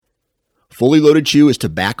Fully Loaded Chew is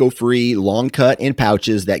tobacco-free, long cut in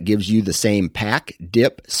pouches that gives you the same pack,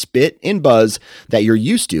 dip, spit, and buzz that you're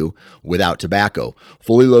used to without tobacco.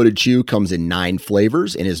 Fully Loaded Chew comes in 9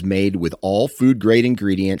 flavors and is made with all food-grade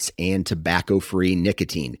ingredients and tobacco-free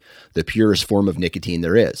nicotine, the purest form of nicotine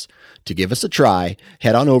there is. To give us a try,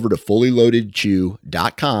 head on over to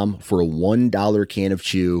fullyloadedchew.com for a $1 can of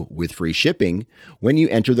chew with free shipping when you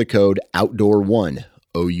enter the code OUTDOOR1.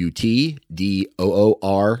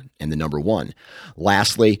 OUTDOOR and the number 1.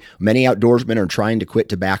 Lastly, many outdoorsmen are trying to quit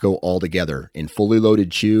tobacco altogether, and Fully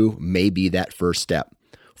Loaded Chew may be that first step.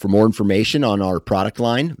 For more information on our product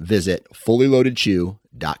line, visit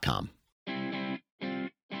fullyloadedchew.com.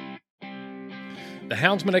 The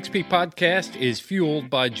Houndsman XP podcast is fueled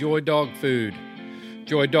by Joy Dog Food.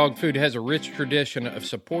 Joy Dog Food has a rich tradition of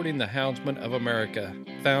supporting the Houndsman of America.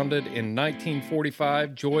 Founded in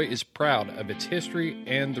 1945, Joy is proud of its history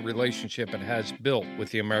and the relationship it has built with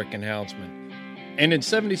the American Houndsman. And in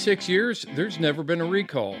 76 years, there's never been a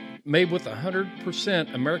recall. Made with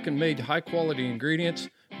 100% American-made high-quality ingredients,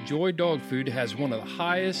 Joy Dog Food has one of the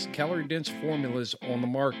highest calorie-dense formulas on the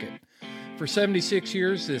market. For 76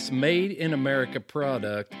 years, this made-in-America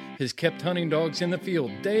product has kept hunting dogs in the field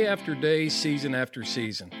day after day, season after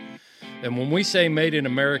season. And when we say made in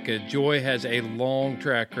America, Joy has a long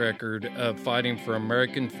track record of fighting for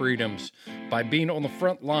American freedoms by being on the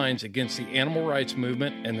front lines against the animal rights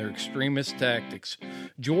movement and their extremist tactics.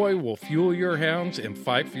 Joy will fuel your hounds and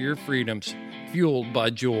fight for your freedoms. Fueled by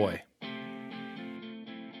Joy.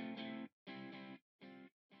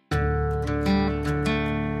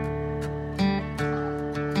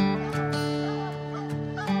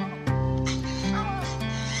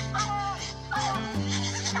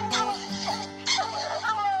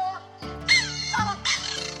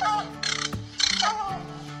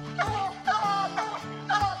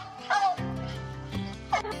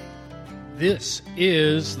 This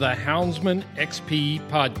is the Houndsman XP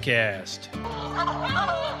podcast.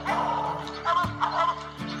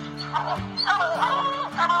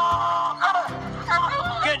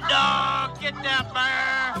 Good dog, get that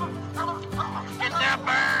bear. Get that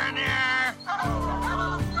bear in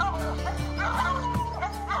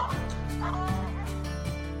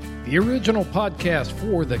The here. original podcast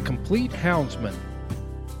for the complete Houndsman.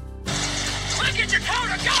 Look at your coat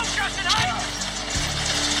of go, Justin Hyde.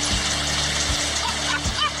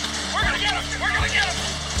 We're gonna get him. We're gonna get him.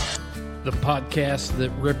 The podcast that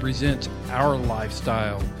represents our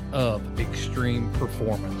lifestyle of extreme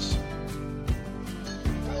performance.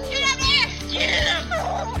 Get him there. Get him.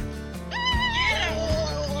 Get him.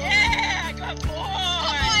 Yeah, good boy.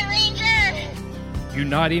 Good boy, Ranger.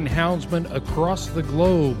 Uniting houndsmen across the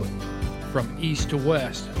globe from east to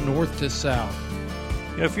west, north to south.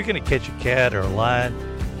 You know, if you're going to catch a cat or a lion,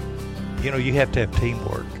 you know, you have to have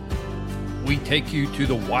teamwork. We take you to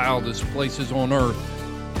the wildest places on earth.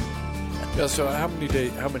 Yeah, so how many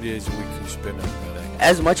days a week can you spend in Medak?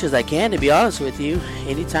 As much as I can, to be honest with you.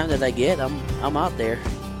 Anytime that I get, I'm out there.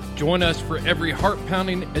 Join us for every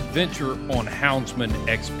heart-pounding adventure on Houndsman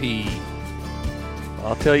XP.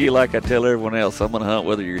 I'll tell you like I tell everyone else, I'm going to hunt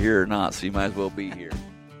whether you're here or not, so you might as well be here.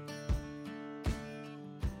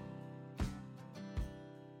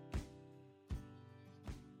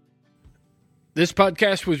 This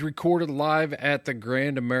podcast was recorded live at the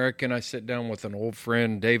Grand American. I sit down with an old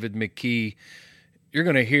friend, David McKee. You're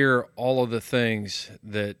going to hear all of the things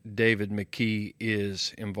that David McKee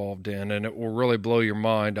is involved in, and it will really blow your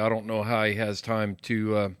mind. I don't know how he has time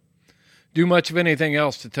to do much of anything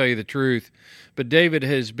else, to tell you the truth. But David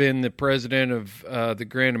has been the president of the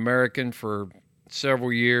Grand American for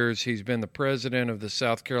several years. He's been the president of the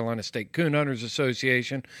South Carolina State Coon Hunters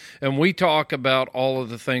Association, and we talk about all of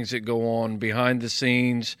the things that go on behind the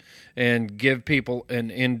scenes and give people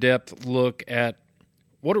an in-depth look at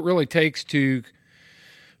what it really takes to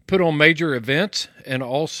put on major events and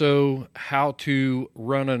also how to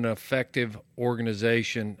run an effective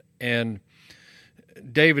organization. And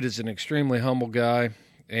David is an extremely humble guy.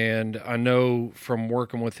 And I know from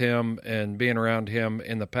working with him and being around him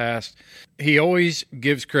in the past, he always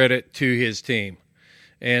gives credit to his team.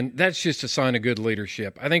 And that's just a sign of good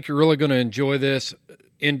leadership. I think you're really going to enjoy this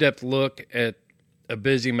in-depth look at a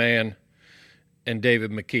busy man and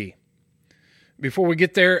David McKee. Before we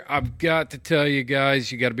get there, I've got to tell you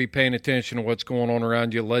guys, you got to be paying attention to what's going on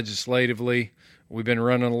around you legislatively. We've been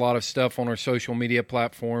running a lot of stuff on our social media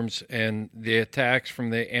platforms, and the attacks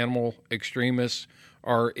from the animal extremists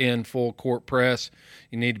are in full court press.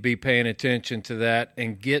 You need to be paying attention to that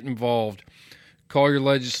and get involved. Call your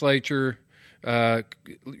legislators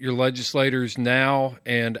now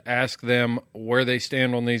and ask them where they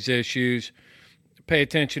stand on these issues. pay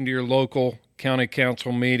attention to your local county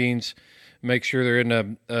council meetings. Make sure they're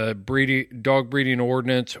in a dog breeding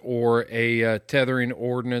ordinance or a tethering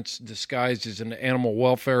ordinance disguised as an animal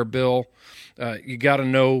welfare bill. You got to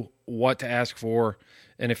know what to ask for.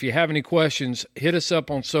 And if you have any questions, hit us up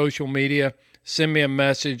on social media. Send me a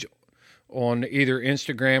message on either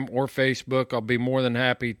Instagram or Facebook. I'll be more than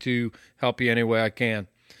happy to help you any way I can.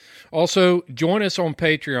 Also, join us on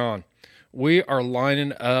Patreon. We are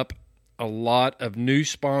lining up a lot of new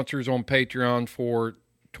sponsors on Patreon for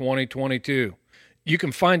 2022. You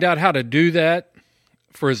can find out how to do that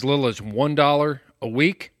for as little as $1 a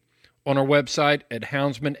week on our website at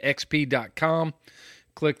houndsmanxp.com.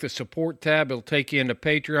 Click the support tab. It'll take you into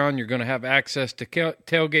Patreon. You're going to have access to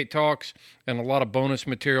tailgate talks and a lot of bonus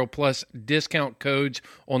material, plus discount codes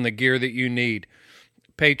on the gear that you need.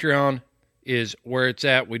 Patreon is where it's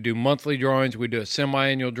at. We do monthly drawings, we do a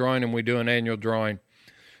semi-annual drawing, and we do an annual drawing.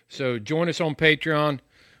 So join us on Patreon.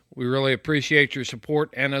 We really appreciate your support.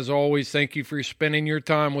 And as always, thank you for spending your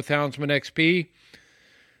time with Houndsman XP.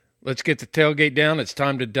 Let's get the tailgate down. It's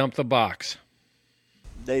time to dump the box.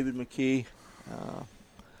 David McKee.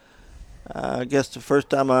 I guess the first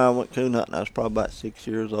time I went coon hunting, I was probably about 6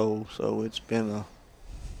 years old. So it's been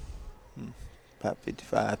about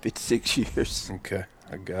 55, 56 years. Okay,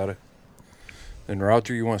 I got it. And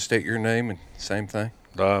Roger, you want to state your name and same thing?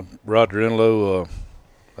 Roger Enlow.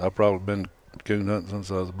 I've probably been coon hunting since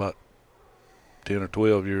I was about 10 or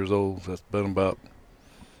 12 years old. That's been about...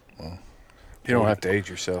 You don't have to age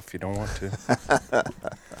yourself if you don't want to.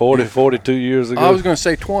 42 years ago. I was going to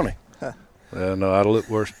say 20. No, I'd look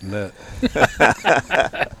worse than that.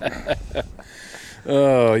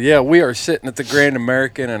 Oh, yeah, we are sitting at the Grand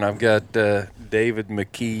American, and I've got David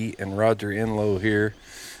McKee and Roger Enlow here.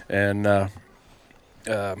 And,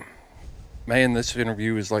 man, this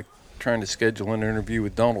interview is like trying to schedule an interview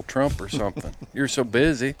with Donald Trump or something. You're so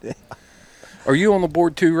busy. Yeah. Are you on the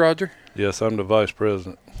board too, Roger? Yes, I'm the vice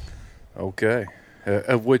president. Okay.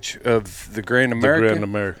 Of which? Of the Grand American? The Grand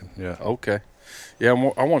American, yeah. Okay. Yeah,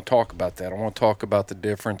 I want to talk about that. I want to talk about the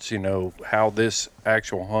difference, how this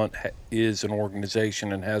actual hunt is an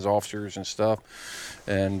organization and has officers and stuff.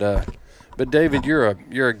 And but David, you're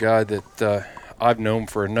a guy that I've known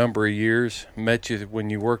for a number of years. Met you when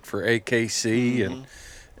you worked for AKC, Mm-hmm.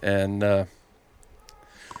 and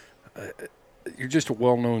you're just a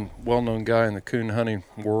well-known guy in the coon hunting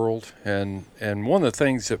world. And one of the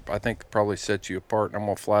things that I think probably sets you apart, and I'm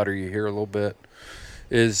gonna flatter you here a little bit,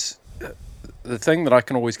 is the thing that I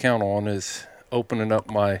can always count on is opening up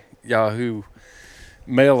my Yahoo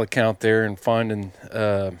mail account there and finding,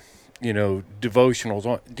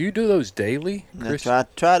 devotionals. Do you do those daily, Chris? I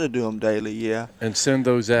try to do them daily, yeah. And send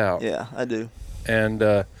those out? Yeah, I do. And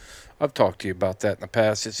I've talked to you about that in the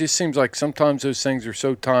past. It just seems like sometimes those things are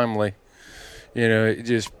so timely. It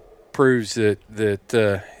just proves that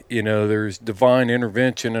there's divine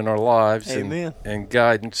intervention in our lives. Amen. and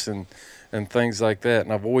guidance and things like that,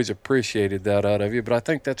 and I've always appreciated that out of you. But I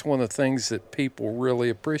think that's one of the things that people really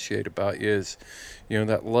appreciate about you is,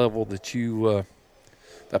 that level that you,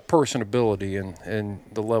 that personability and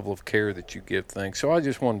the level of care that you give things. So I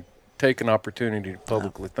just want to take an opportunity to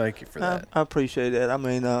publicly thank you for that. I appreciate that. I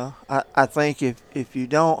mean, I think if you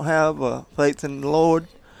don't have faith in the Lord,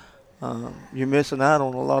 you're missing out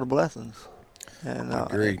on a lot of blessings. And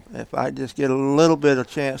Agreed. If I just get a little bit of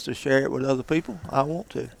chance to share it with other people, I want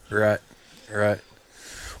to. Right.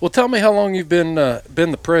 Well, tell me how long you've been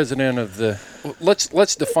the president of the.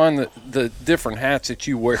 Let's define the different hats that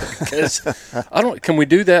you wear, because Can we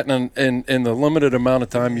do that in the limited amount of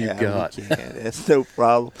time you've got? We can. That's no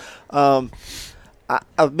problem.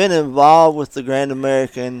 I've been involved with the Grand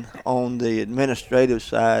American on the administrative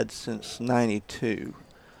side since '92.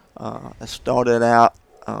 I started out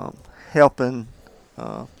helping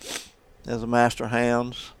as a master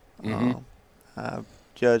hounds. Mm-hmm. I've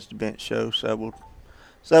judged the bench show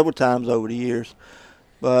several times over the years,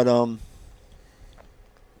 but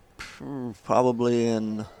probably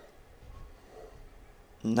in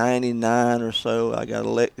 '99 or so, I got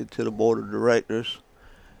elected to the board of directors,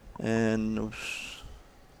 and was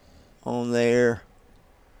on there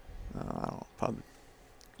probably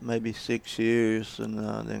maybe 6 years, and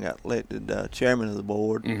then got elected chairman of the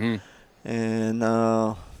board. Mm-hmm. And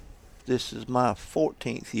this is my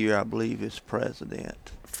 14th year, I believe, as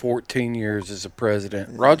president. 14 years as a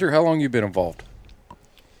president. Roger, how long you been involved?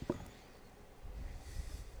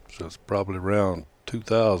 So it's probably around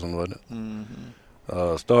 2000, wasn't it?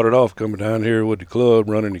 Mm-hmm. Started off coming down here with the club,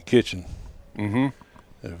 running the kitchen. Mm-hmm.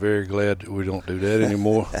 And very glad that we don't do that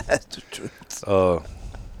anymore. That's the truth.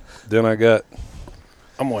 Then I got...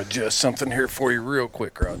 I'm going to adjust something here for you real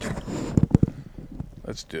quick, Roger.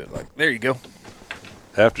 Let's do it. There you go.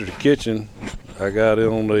 After the kitchen, I got in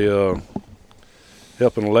on the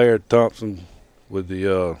helping Laird Thompson with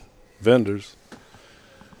the vendors,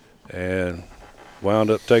 and wound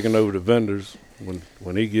up taking over the vendors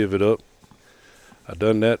when he gave it up. I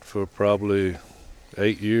done that for probably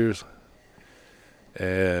 8 years,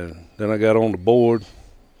 and then I got on the board.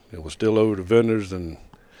 It was still over the vendors, and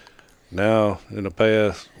now in the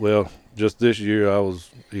past, just this year I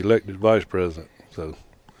was elected vice president. So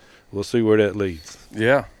we'll see where that leads.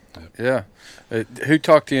 Yeah. Who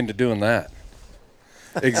talked you into doing that?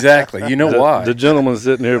 Exactly. You know why? The gentleman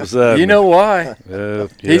sitting here beside me. You know why? Yeah.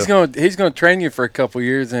 He's gonna train you for a couple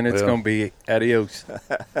years, and it's gonna be adios.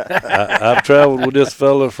 I've traveled with this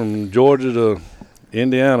fella from Georgia to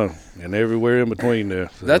Indiana and everywhere in between there.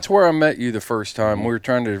 So. That's where I met you the first time. We were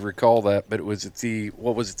trying to recall that, but it was at the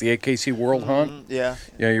AKC World Hunt? Yeah.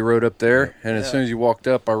 Yeah, you rode up there, and as soon as you walked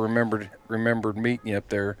up, I remembered meeting you up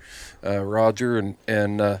there, Roger.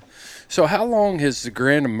 And so how long has the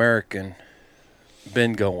Grand American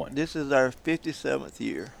been going? This is our 57th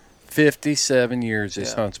year. 57 years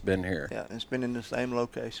this hunt's been here. Yeah, it's been in the same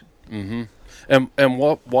location. Mm-hmm. And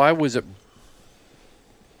why was it?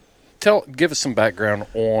 Give us some background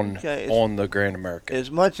on the Grand American. As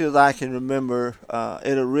much as I can remember,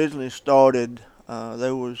 it originally started.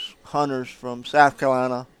 There was hunters from South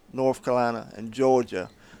Carolina, North Carolina, and Georgia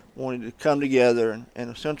wanted to come together in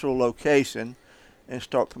a central location and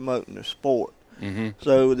start promoting the sport. Mm-hmm.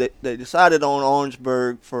 So they decided on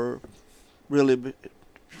Orangeburg for really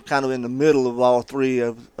kind of in the middle of all three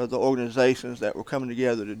of the organizations that were coming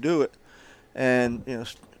together to do it. And,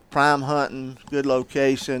 prime hunting, good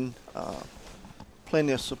location,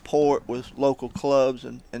 plenty of support with local clubs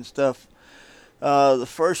and stuff. The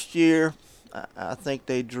first year, I think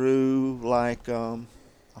they drew like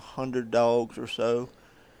 100 dogs or so,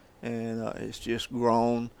 and it's just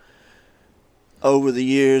grown over the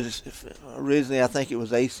years. Originally, I think it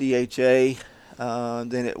was ACHA.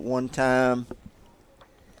 Then at one time,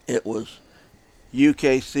 it was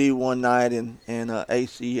UKC one night and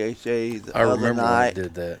ACHA the other night. I remember when they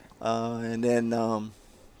did that. And then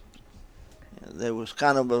there was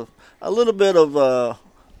kind of a little bit of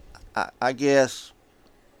I guess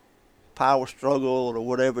power struggle or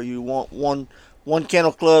whatever you want. One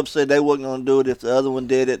kennel club said they wasn't going to do it if the other one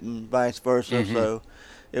did it, and vice versa. Mm-hmm. So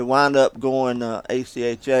it wound up going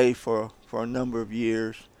ACHA for a number of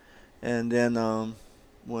years, and then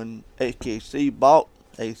when AKC bought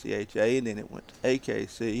ACHA, and then it went to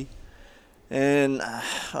AKC, and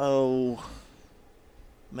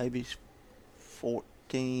maybe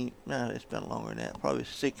 14, no, it's been longer than that, probably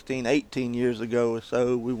 16, 18 years ago or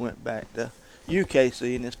so, we went back to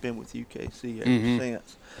UKC, and it's been with UKC ever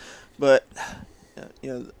since. But,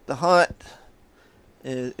 the hunt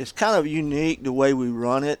is kind of unique the way we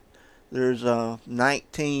run it. There's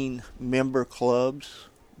 19 member clubs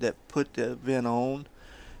that put the event on,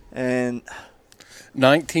 and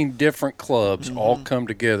 19 different clubs all come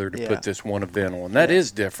together to put this one event on. That is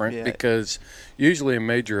different because usually a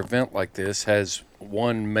major event like this has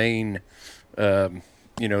one main,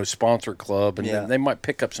 sponsor club, and then they might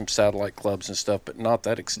pick up some satellite clubs and stuff, but not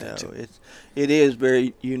that extensive. No, it is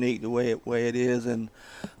very unique the way it is, and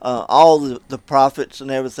all the profits and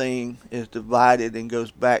everything is divided and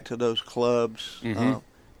goes back to those clubs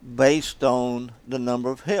based on the number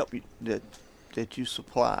of help that you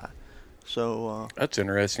supply. So that's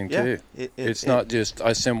interesting too. It's not just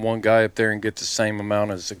I send one guy up there and get the same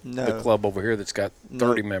amount as the club over here that's got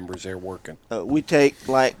 30 members there working. We take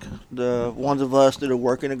like the ones of us that are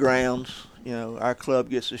working the grounds. Our club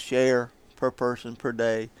gets a share per person per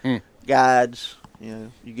day. Guides,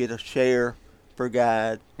 you get a share per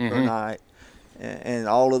guide per night, and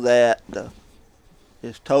all of that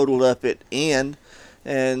is totaled up at end,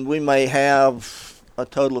 and we may have a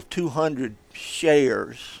total of 200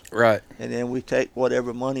 shares. Right. And then we take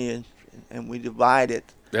whatever money and we divide it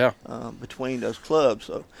between those clubs.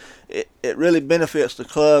 So it really benefits the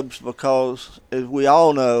clubs because, as we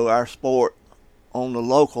all know, our sport on the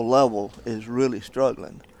local level is really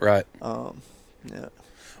struggling. Right.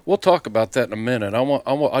 We'll talk about that in a minute.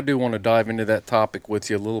 I do want to dive into that topic with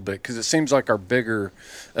you a little bit because it seems like our bigger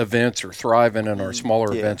events are thriving and our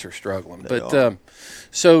smaller events are struggling. But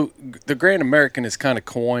so the Grand American is kind of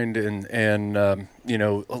coined and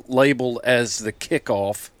labeled as the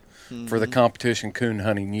kickoff for the competition coon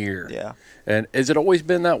hunting year. Yeah. And has it always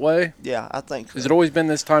been that way? Yeah, I think so. Has it always been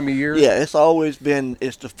this time of year? Yeah, it's always been.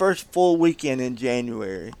 It's the first full weekend in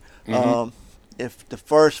January. If the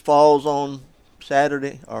first falls on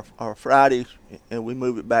Saturday or Friday, and we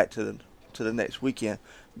move it back to the next weekend.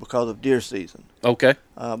 because of deer season. Okay.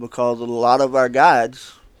 Because a lot of our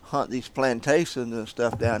guides hunt these plantations and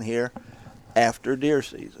stuff down here after deer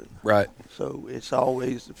season. Right. So it's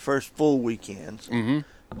always the first full weekend. So Mm-hmm.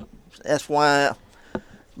 that's why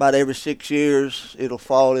about every 6 years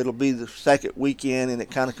it'll be the second weekend, and it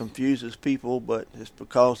kind of confuses people, but it's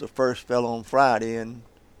because the first fell on Friday and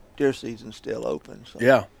deer season's still open. So.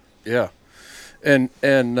 Yeah. Yeah. And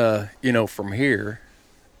from here,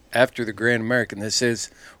 after the Grand American,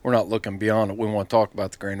 we're not looking beyond it. We want to talk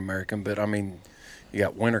about the Grand American, but I mean, you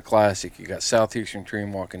got Winter Classic, you got Southeastern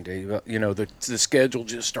Dream Walking Day. The schedule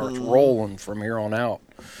just starts rolling from here on out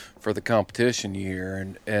for the competition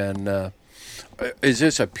year. And is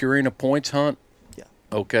this a Purina points hunt? Yeah.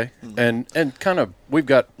 Okay. And kind of, we've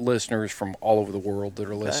got listeners from all over the world that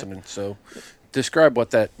are listening. So describe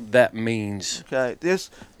what that means. Okay. This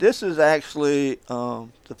is actually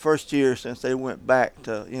the first year since they went back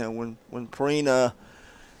to, when Purina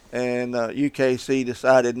and UKC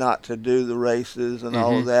decided not to do the races and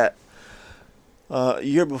all of that.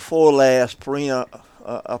 Year before last, Purina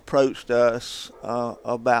approached us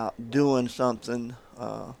about doing something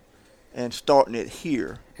and starting it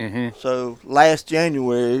here. Mm-hmm. So last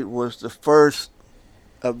January was the first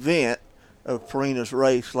event of Purina's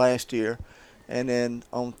race last year. And then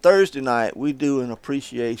on Thursday night, we do an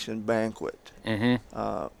appreciation banquet.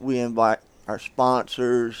 Mm-hmm. We invite our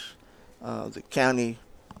sponsors, the county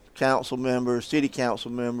council members, city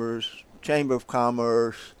council members, Chamber of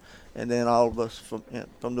Commerce, and then all of us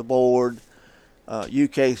from the board,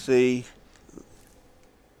 UKC.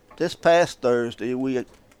 This past Thursday, we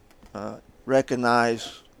recognized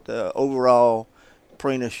the overall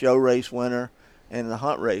Purina show race winner and the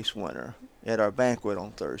hunt race winner at our banquet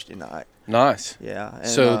on Thursday night. Nice. Yeah. And,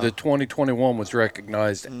 so the 2021 was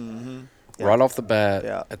recognized right off the bat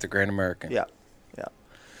at the Grand American. Yeah.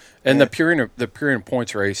 And the Purina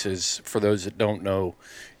points races, for those that don't know,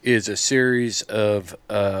 is a series of,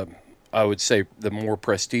 I would say, the more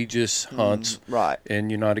prestigious hunts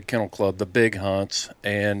in United Kennel Club, the big hunts,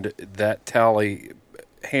 and that tally,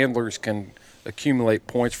 handlers can accumulate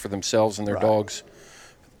points for themselves and their dogs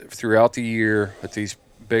throughout the year at these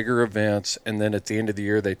bigger events, and then at the end of the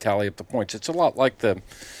year they tally up the points. It's a lot like the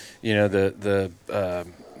NASCAR,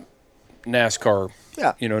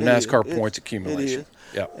 NASCAR points accumulation. It is.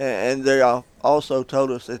 Yeah. And they also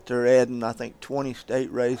told us that they're adding, I think, 20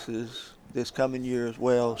 state races this coming year as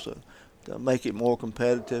well, so to make it more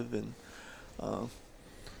competitive. And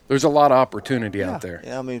there's a lot of opportunity out there.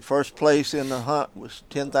 Yeah, I mean, first place in the hunt was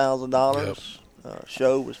 $10,000.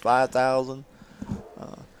 Show was $5,000.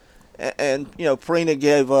 And Purina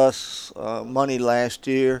gave us money last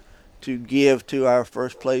year to give to our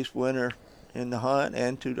first place winner in the hunt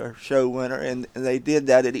and to our show winner, and they did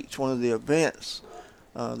that at each one of the events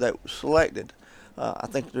that was selected. I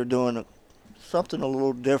think they're doing something a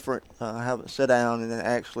little different. I haven't sat down and then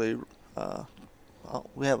actually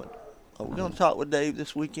we haven't. Are we going to talk with Dave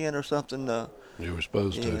this weekend or something? You were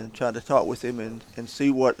supposed to. And try to talk with him and see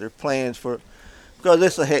what their plans for. Because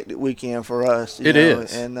it's a hectic weekend for us. It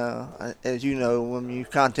is. And as you know, when you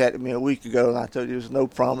contacted me a week ago and I told you there's no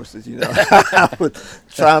promises, I would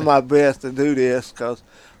try my best to do this because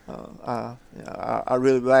I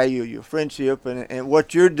really value your friendship and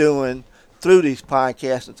what you're doing through these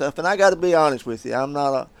podcasts and stuff. And I got to be honest with you, I'm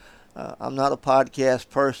not a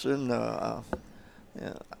podcast person.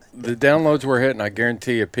 The downloads we're hitting, I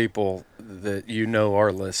guarantee you, people that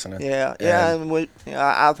are listening. Yeah, and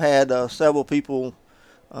I've had several people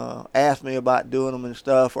ask me about doing them and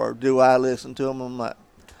stuff, or do I listen to them? I'm like,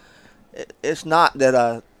 it's not that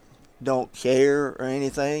I don't care or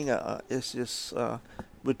anything. It's just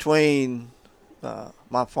between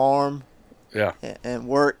my farm and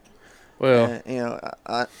work. Well,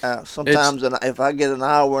 I sometimes if I get an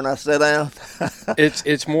hour and I sit down,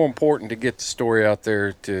 it's more important to get the story out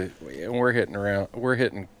there. And we're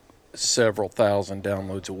hitting several thousand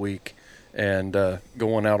downloads a week, and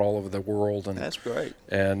going out all over the world, and that's great,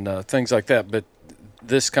 and things like that. But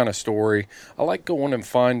this kind of story, I like going and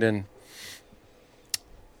finding.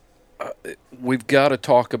 We've got to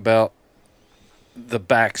talk about the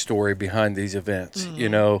backstory behind these events.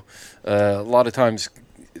 Mm-hmm. A lot of times.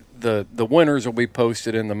 The winners will be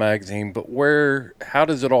posted in the magazine, but how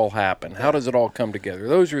does it all happen? How does it all come together?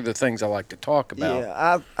 Those are the things I like to talk about.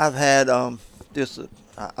 Yeah, I've had I'm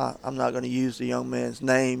not going to use the young man's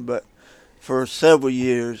name, but for several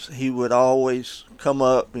years he would always come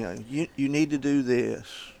up, you need to do this.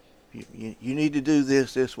 You need to do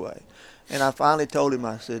this way. And I finally told him,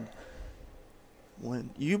 I said,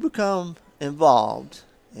 when you become involved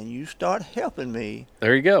and you start helping me,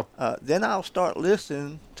 There you go. then I'll start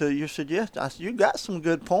listening to your suggestions. I said, you got some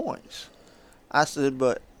good points. I said,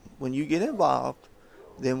 but when you get involved,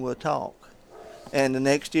 then we'll talk. And the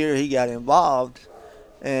next year he got involved,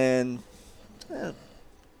 and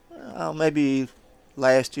maybe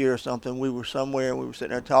last year or something, we were somewhere and we were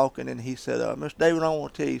sitting there talking, and he said, Mr. David, I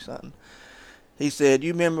want to tell you something. He said,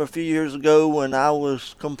 you remember a few years ago when I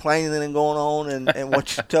was complaining and going on and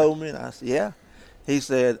what you told me? And I said, yeah. He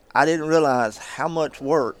said, I didn't realize how much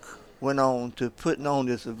work went on to putting on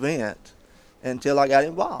this event until I got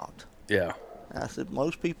involved. Yeah. I said,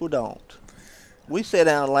 most people don't. We sat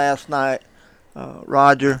down last night,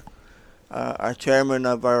 Roger, our chairman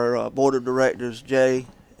of our board of directors, Jay,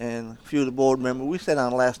 and a few of the board members, we sat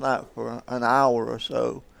down last night for an hour or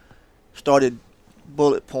so, started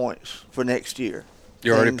bullet points for next year.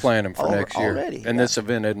 You're already planning for next year. Already, and this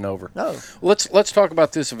event isn't over. No. Let's talk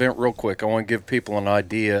about this event real quick. I want to give people an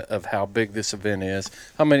idea of how big this event is.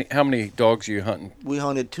 How many dogs are you hunting? We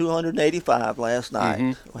hunted 285 last night.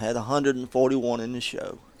 Mm-hmm. We had 141 in the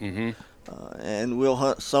show. Mm-hmm. And we'll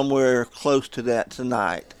hunt somewhere close to that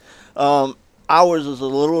tonight. Ours is a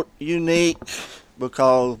little unique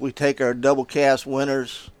because we take our double cast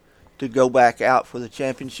winners to go back out for the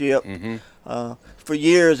championship. Mm-hmm. For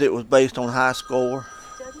years, it was based on high score.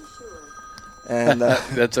 And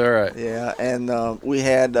that's all right. Yeah, and we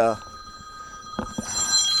had. I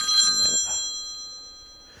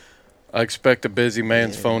expect a busy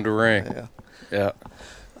man's phone to ring. Yeah.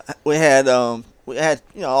 We had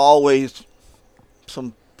always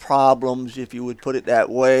some problems, if you would put it that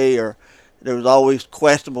way, or there was always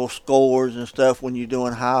questionable scores and stuff when you're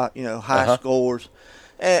doing high scores,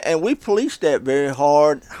 and we policed that very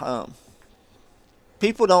hard.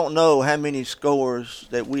 People don't know how many scores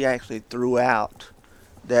that we actually threw out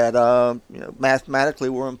that mathematically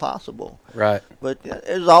were impossible. Right. But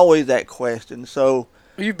there's always that question. So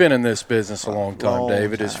you've been in this business a long time,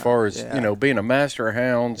 David. As far as being a master of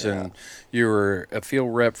hounds, and you were a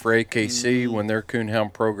field rep for AKC when their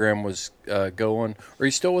coonhound program was going. Are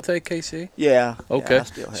you still with AKC? Yeah. Okay. Yeah, I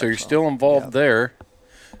still have so you're some. still involved there,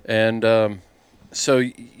 and so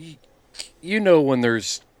you know when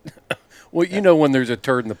there's. Well, when there's a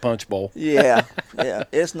turd in the punch bowl. Yeah.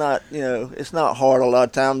 It's not, it's not hard a lot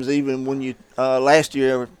of times. Even when you last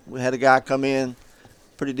year we had a guy come in,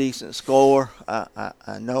 pretty decent score. I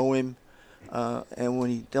know him, and when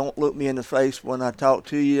he don't look me in the face when I talk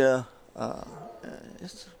to you,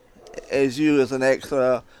 as you as an ex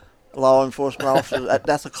law enforcement officer,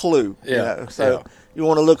 that's a clue. Yeah. So you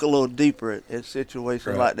want to look a little deeper at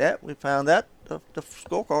situations like that. We found that the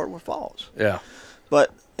scorecard was false. Yeah.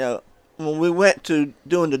 But when we went to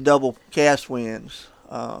doing the double cast wins,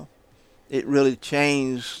 it really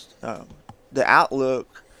changed the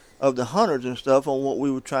outlook of the hunters and stuff on what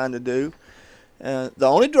we were trying to do. The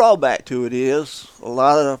only drawback to it is a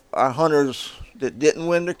lot of our hunters that didn't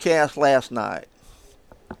win their cast last night,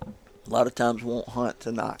 a lot of times won't hunt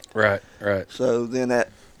tonight. Right. So then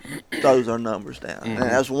that throws our numbers down. Mm-hmm.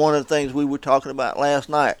 And that's one of the things we were talking about last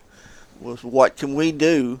night was what can we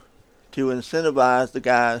do to incentivize the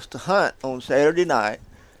guys to hunt on Saturday night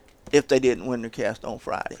if they didn't win their cast on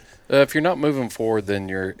Friday. If you're not moving forward, then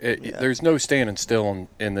there's no standing still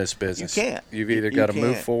in this business. You can't. You've either got to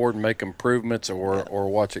move forward and make improvements or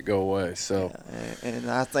watch it go away. So,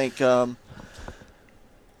 and I think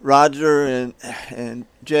Roger and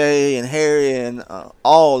Jay and Harry and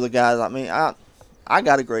all the guys, I mean, I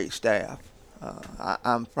got a great staff.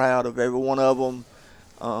 I'm proud of every one of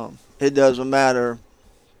them. It doesn't matter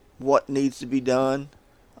what needs to be done.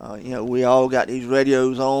 We all got these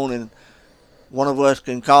radios on, and one of us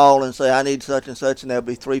can call and say, I need such and such, and there'll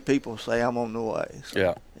be 3 people say, I'm on the way.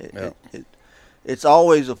 So it's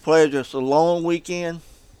always a pleasure. It's a long weekend,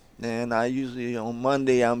 and I usually on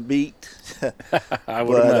Monday I'm beat. I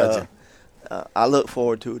would imagine. I look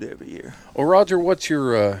forward to it every year. Well, Roger, what's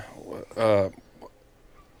your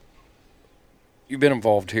you've been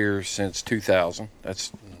involved here since 2000.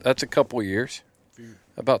 That's a couple of years.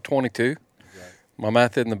 About 22. My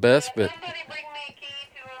math isn't the best, but Somebody bring me a key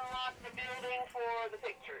to unlock the building for the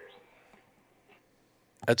pictures.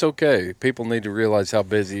 that's okay. People need to realize how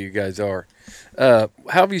busy you guys are. How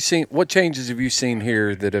have you seen? What changes have you seen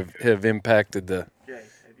here that have impacted the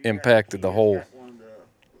whole?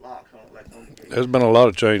 There's been a lot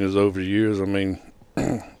of changes over the years. I mean,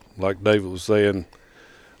 like David was saying,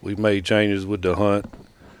 we've made changes with the hunt.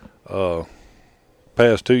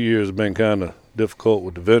 Past 2 years have been kind of difficult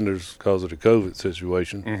with the vendors because of the COVID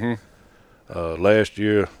situation. Mm-hmm. Last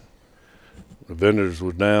year, the vendors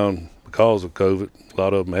were down because of COVID. A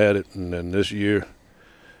lot of them had it, and then this year,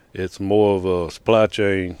 It's more of a supply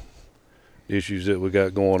chain issues that we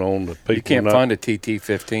got going on. The people You can't find a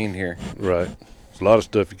TT15 here. Right. There's a lot of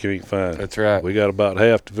stuff you can't find. That's right. We got about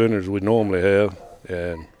half the vendors we normally have,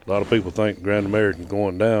 and a lot of people think Grand American's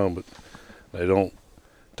going down, but they don't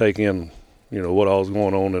take in, what all's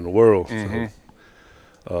going on in the world. Mm-hmm.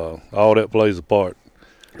 So, all that plays a part.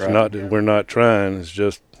 It's Right. not that we're not trying. It's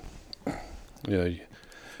just, Well,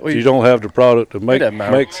 you don't have the product to doesn't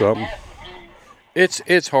matter. make something.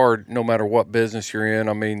 It's hard no matter what business you're in.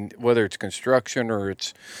 I mean, whether it's construction or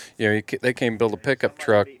it's, they can't build a pickup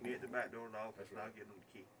truck.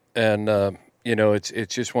 And,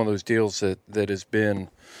 it's just one of those deals that has been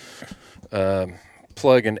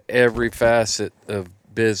plugging every facet of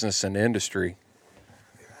business and industry.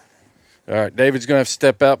 All right, David's going to have to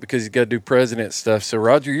step out because he's got to do president stuff. So,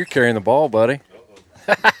 Roger, you're carrying the ball, buddy.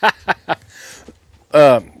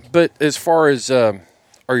 But as far as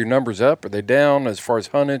are your numbers up? Are they down as far as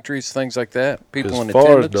hunt entries, things like that? People in As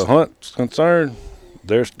far as attendance? the hunt's concerned,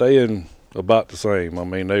 they're staying about the same. I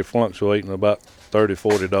mean, they fluctuating about 30,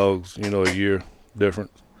 40 dogs, a year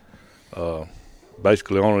difference.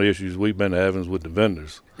 Basically, the only issues we've been having is with the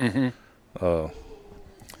vendors. Mm-hmm.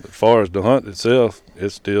 As far as the hunt itself,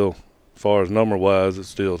 it's still, as far as number-wise, it's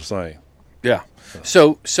still the same. Yeah.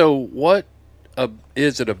 So what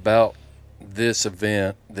is it about this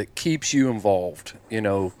event that keeps you involved?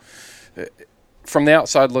 From the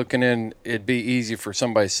outside looking in, it'd be easy for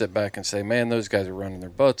somebody to sit back and say, man, those guys are running their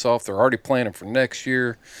butts off. They're already planning for next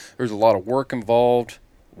year. There's a lot of work involved.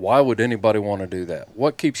 Why would anybody want to do that?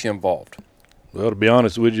 What keeps you involved? Well, to be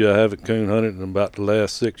honest with you, I haven't coon hunted in about the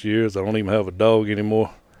last 6 years. I don't even have a dog anymore.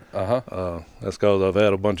 That's because I've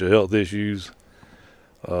had a bunch of health issues.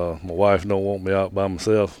 My wife don't want me out by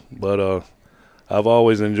myself. But I've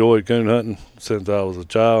always enjoyed coon hunting since I was a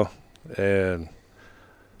child, and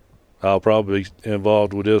I'll probably be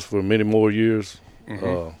involved with this for many more years.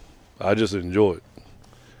 Mm-hmm. I just enjoy it.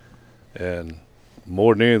 And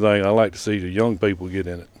more than anything, I like to see the young people get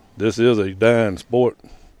in it. This is a dying sport.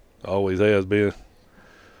 Always has been.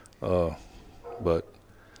 But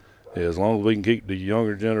yeah, as long as we can keep the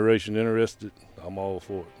younger generation interested, I'm all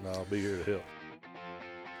for it, and I'll be here to help.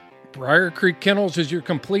 Briar Creek Kennels is your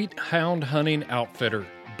complete hound hunting outfitter.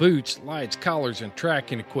 Boots, lights, collars, and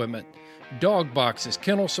tracking equipment. Dog boxes,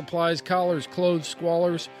 kennel supplies, collars, clothes,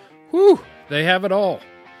 squallers. Whew, they have it all.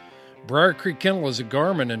 Briar Creek Kennel is a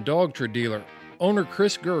Garmin and Dogtra dealer. Owner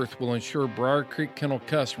Chris Girth will ensure Briar Creek Kennel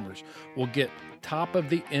customers will get top of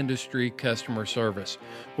the industry customer service.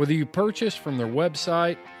 Whether you purchase from their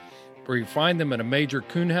website or you find them at a major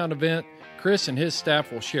coonhound event, Chris and his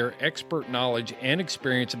staff will share expert knowledge and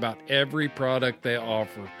experience about every product they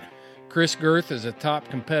offer. Chris Girth is a top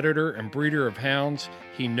competitor and breeder of hounds.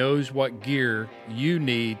 He knows what gear you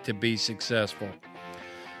need to be successful.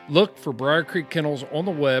 Look for Briar Creek Kennels on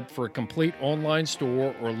the web for a complete online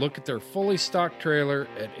store, or look at their fully stocked trailer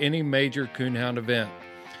at any major coonhound event.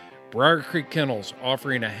 Briar Creek Kennels,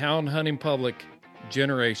 offering a hound hunting public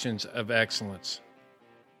generations of excellence.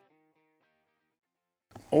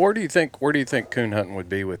 Where do you think coon hunting would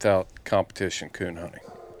be without competition coon hunting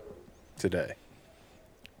today?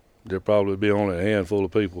 There'll probably be only a handful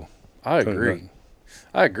of people. I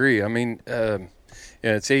agree. I mean,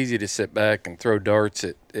 it's easy to sit back and throw darts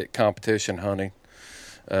at competition hunting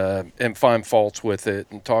and find faults with it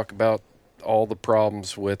and talk about all the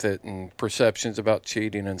problems with it and perceptions about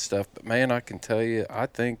cheating and stuff. But, man, I can tell you, I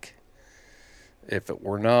think if it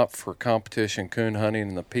were not for competition coon hunting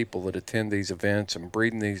and the people that attend these events and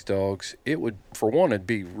breeding these dogs, it would, for one, it'd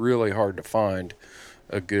be really hard to find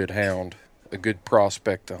a good hound, a good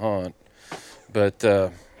prospect to hunt. But,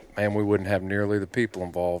 man, we wouldn't have nearly the people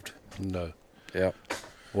involved. No. Yep.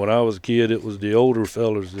 When I was a kid, it was the older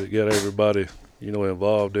fellas that got everybody,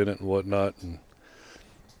 involved in it and whatnot. And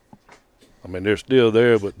I mean, they're still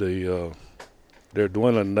there, but they're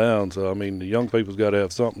dwindling down. So, I mean, the young people's got to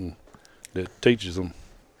have something that teaches them.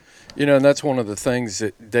 And that's one of the things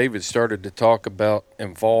that David started to talk about,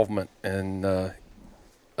 involvement and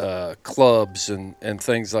clubs and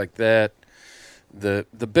things like that. The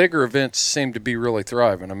bigger events seem to be really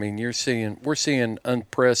thriving. I mean, we're seeing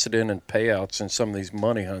unprecedented payouts in some of these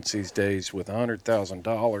money hunts these days with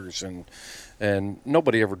 $100,000, and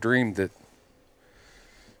nobody ever dreamed that.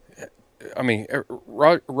 I mean,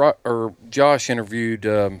 Josh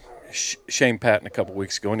interviewed Shane Patton a couple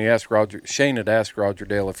weeks ago, and Shane had asked Roger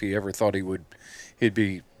Dale if he ever thought he'd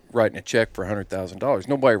be writing a check for $100,000.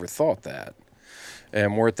 Nobody ever thought that,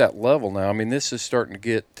 and we're at that level now. I mean, this is starting to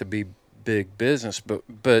get to be big business,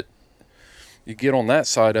 but you get on that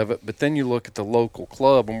side of it, but then you look at the local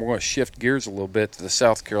club, and we're going to shift gears a little bit to the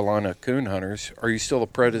South Carolina Coon Hunters. Are you still the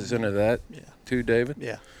president of that too, David?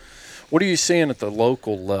 Yeah. What are you seeing at the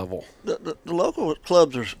local level? The local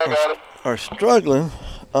clubs are struggling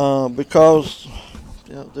because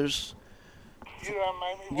there's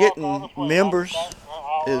getting members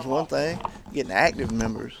is one thing. Getting active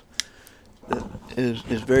members is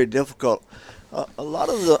very difficult. A lot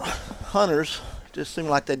of the hunters just seem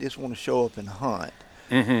like they just want to show up and hunt.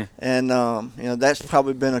 Mm-hmm. And that's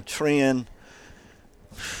probably been a trend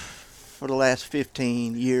for the last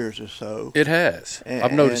 15 years or so. It has.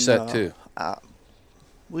 I've noticed that too.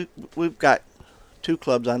 We've got 2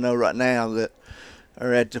 clubs I know right now that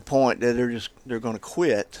are at the point that they're going to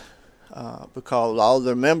quit because all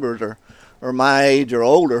their members are my age or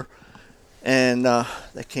older, and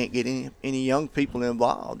they can't get any young people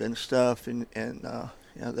involved and stuff, and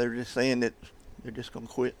they're just saying that they're just going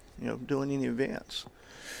to quit doing any events.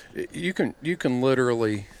 You can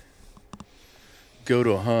literally go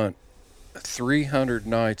to a hunt 300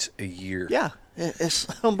 nights a year. Yeah, it's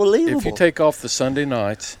unbelievable. If you take off the Sunday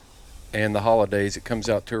nights and the holidays, it comes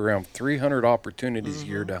out to around 300 opportunities a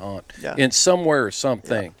year to hunt in somewhere or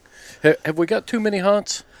something. Yeah. Have we got too many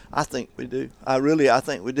hunts? I think we do. I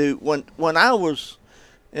think we do. When I was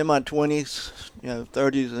in my 20s,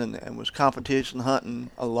 30s, and was competition hunting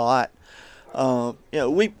a lot,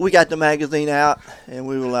 we got the magazine out and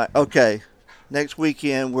we were like, okay, next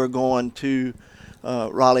weekend we're going to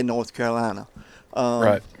Raleigh, North Carolina.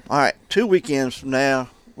 Right. All right, 2 weekends from now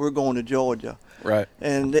we're going to Georgia. Right.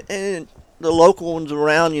 And the local ones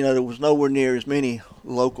around, there was nowhere near as many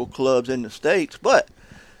local clubs in the States, but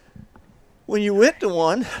when you went to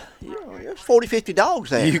one, there's 40, 50 dogs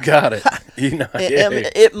there. You got it.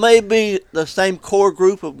 It may be the same core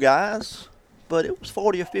group of guys, but it was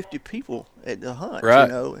 40 or 50 people at the hunt.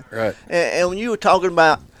 Right. Right. And when you were talking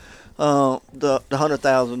about the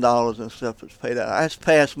 $100,000 and stuff that's paid out, this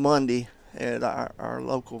past Monday at our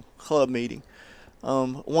local club meeting,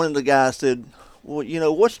 one of the guys said, well,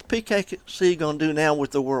 what's the PKC going to do now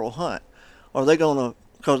with the World Hunt? Are they going to,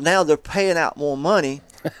 because now they're paying out more money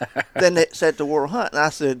than it's at the World Hunt. And I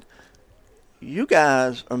said, you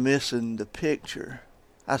guys are missing the picture.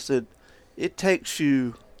 I said, it takes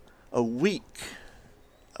you a week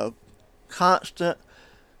of constant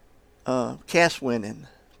cast winning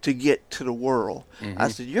to get to the World. Mm-hmm. I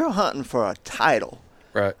said, you're hunting for a title.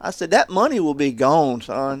 Right. I said, that money will be gone,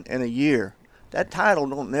 son, in a year. That title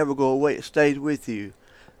don't never go away. It stays with you.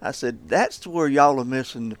 I said, that's where y'all are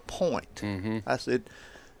missing the point. Mm-hmm. I said,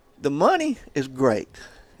 the money is great.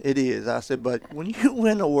 It is. I said, but when you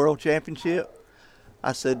win a world championship,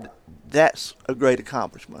 I said, that's a great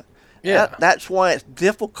accomplishment. Yeah. That's why it's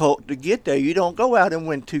difficult to get there. You don't go out and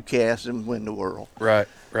win 2 casts and win the world. Right,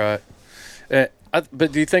 right.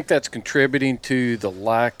 But do you think that's contributing to the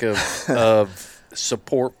lack of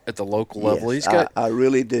support at the local level? Yes, I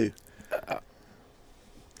really do.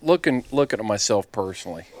 Looking at myself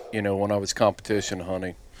personally, when I was competition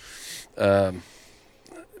hunting,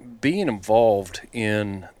 being involved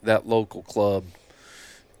in that local club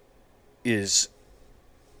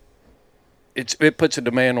it puts a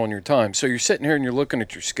demand on your time. So you're sitting here and you're looking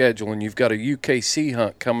at your schedule, and you've got a UKC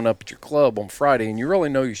hunt coming up at your club on Friday, and you really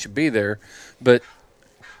know you should be there, but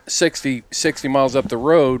 60 miles up the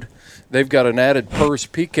road, they've got an added purse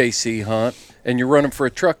PKC hunt, and you're running for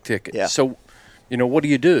a truck ticket. Yeah. So, what do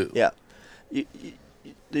you do? Yeah.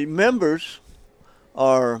 The members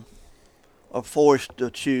are forced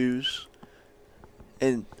to choose,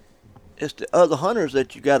 and it's the other hunters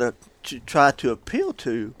that you got to try to appeal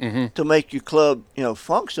to to make your club,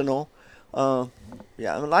 functional.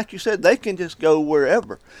 Like you said, they can just go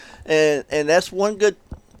wherever, and that's one good.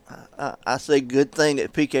 I say good thing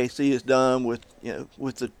that PKC has done with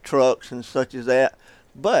with the trucks and such as that,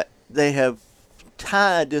 but they have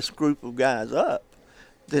tied this group of guys up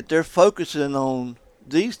that they're focusing on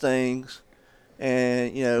these things,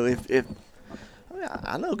 and if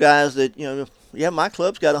I know guys that my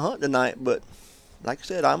club's got a hunt tonight, but like I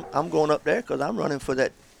said, I'm going up there because I'm running for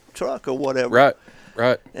that truck or whatever.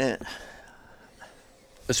 Right. And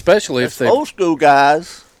especially if they old school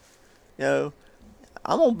guys, I'm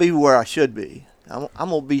gonna be where I should be. I'm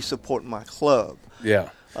gonna be supporting my club. Yeah.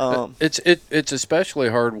 It's especially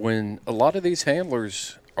hard when a lot of these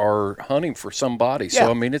handlers are hunting for somebody. Yeah.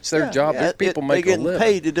 So it's their job. These people make a living. They're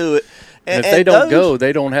getting paid to do it. And if they don't go,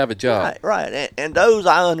 they don't have a job. Right. And those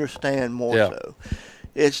I understand more so.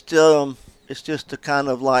 It's just the kind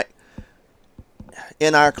of like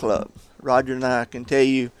in our club, Roger and I can tell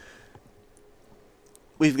you,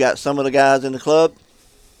 we've got some of the guys in the club.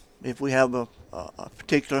 If we have a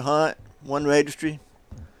particular hunt, one registry,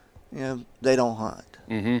 they don't hunt.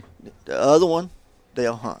 Mm-hmm. The other one,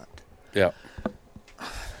 they'll hunt. Yeah.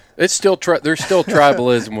 It's still there's still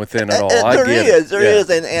tribalism within it all. There is,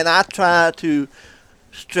 Yeah. and I try to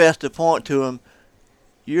stress the point to them.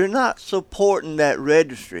 You're not supporting that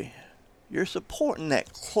registry. You're supporting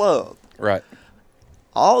that club. Right.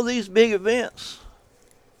 All these big events,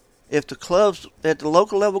 if the clubs at the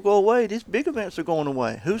local level go away, these big events are going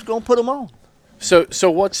away. Who's going to put them on? So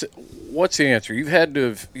what's the answer? You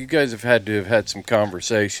guys have had to have had some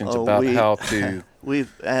conversations about how to.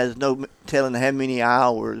 We've has no telling how many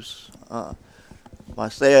hours.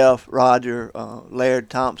 Myself, Roger, Laird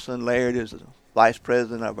Thompson. Laird is the vice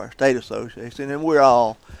president of our state association, and we're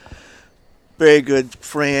all very good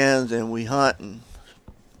friends, and we hunt and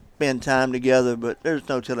spend time together. But there's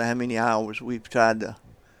no telling how many hours we've tried to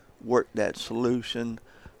work that solution.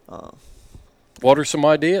 What are some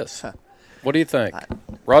ideas? What do you think,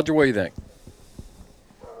 Roger? What do you think?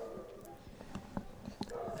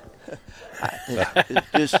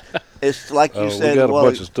 It's like you said. We got a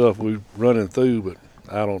bunch of stuff we're running through, but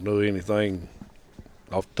I don't know anything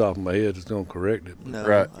off the top of my head that's going to correct it. No,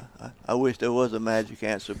 right. I wish there was a magic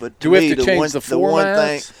answer, but do we have to change the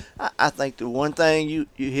formats? I think the one thing you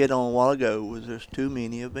hit on a while ago was there's too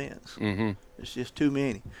many events. Mm-hmm. It's just too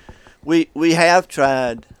many. We have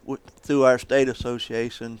tried through our state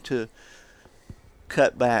association to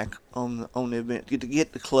cut back on the events, to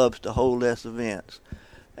get the clubs to hold less events.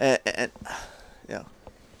 And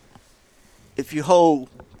if you hold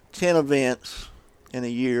 10 events in a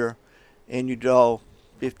year and you draw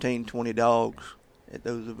 15, 20 dogs at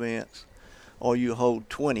those events, or you hold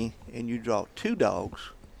 20 and you draw 2 dogs,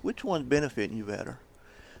 which one's benefiting you better?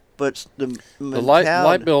 But the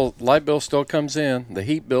light bill still comes in, the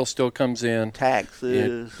heat bill still comes in,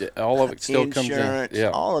 taxes, all of it still comes in, insurance,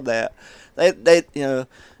 all of that. They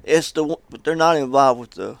but they're not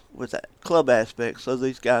involved with that club aspect, so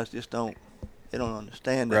these guys just don't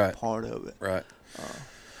understand that part of it. Right.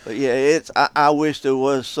 But yeah, I wish there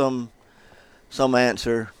was some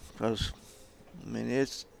answer, because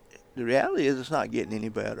the reality is it's not getting any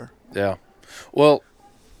better. Yeah. Well,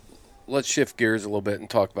 let's shift gears a little bit and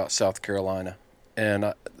talk about South Carolina. And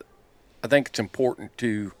I think it's important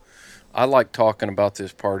I like talking about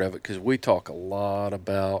this part of it because we talk a lot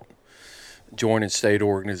about joining state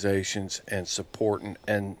organizations and supporting.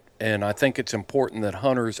 And I think it's important that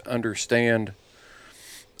hunters understand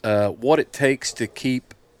what it takes to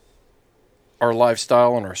keep our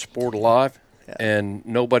lifestyle and our sport alive. Yeah. And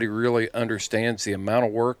nobody really understands the amount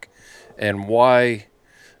of work and why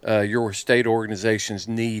your state organizations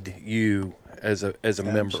need you as a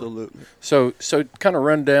member. Absolutely. So kind of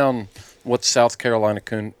run down what South Carolina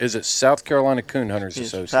Coon is. It South Carolina Coon Hunters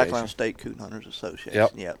Association? South Carolina State Coon Hunters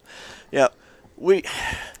Association. Yep. We,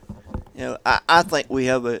 I think we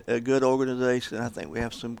have a good organization. I think we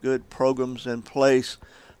have some good programs in place.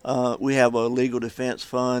 We have a legal defense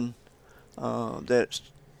fund that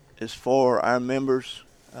is for our members.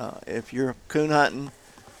 If you're coon hunting,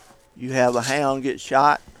 you have a hound get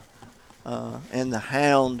shot, and the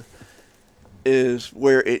hound is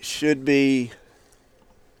where it should be,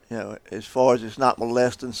 as far as it's not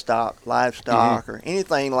molesting livestock or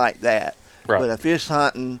anything like that. Right. But if it's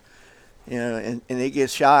hunting, and it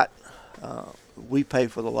gets shot, we pay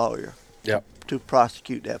for the lawyer to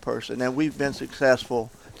prosecute that person. And we've been successful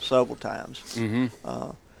several times.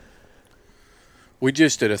 Mm-hmm. We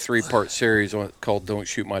just did a 3-part series called Don't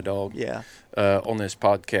Shoot My Dog on this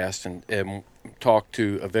podcast, and talked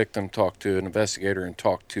to a victim, talked to an investigator, and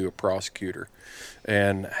talked to a prosecutor,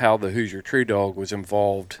 and how the Hoosier Tree Dog was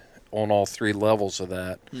involved on all 3 levels of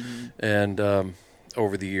that. Mm-hmm. And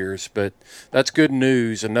over the years, but that's good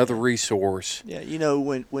news. Another resource. Yeah,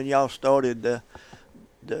 when y'all started the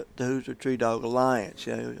Hoosier Tree Dog Alliance,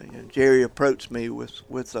 Jerry approached me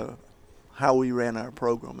with how we ran our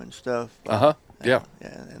program and stuff. Yeah.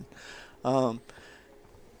 And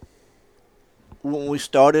when we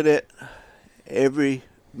started it, every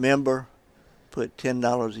member put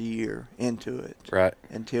 $10 a year into it. Right.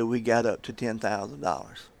 Until we got up to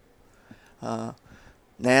 $10,000.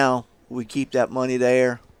 Now we keep that money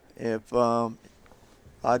there. If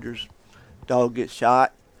Roger's dog gets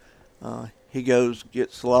shot, he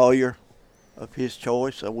gets a lawyer of his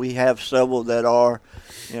choice. So we have several that are,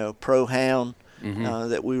 pro hound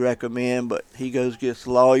that we recommend, but he gets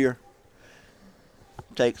a lawyer,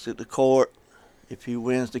 takes it to court. If he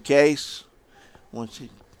wins the case, once he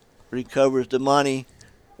recovers the money,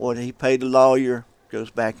 what he paid the lawyer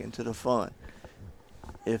goes back into the fund.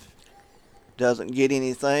 If doesn't get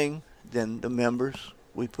anything, then the members,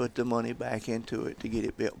 we put the money back into it to get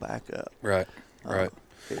it built back up. Right.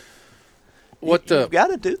 You've got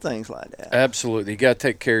to do things like that. Absolutely, you got to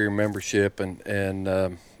take care of your membership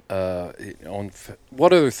and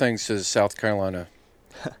what other things does South Carolina?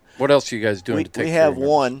 What else are you guys doing to take we care have of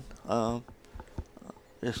members? one.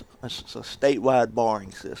 It's a statewide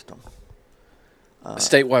barring system.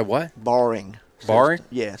 Statewide what? Barring. Barring?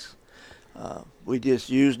 System. Yes. We just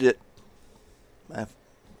used it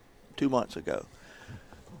 2 months ago.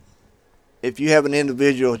 If you have an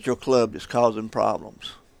individual at your club that's causing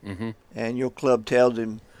problems, and your club tells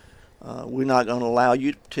him, we're not going to allow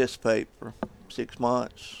you to participate for 6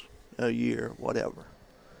 months, a year, whatever.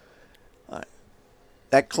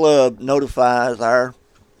 That club notifies our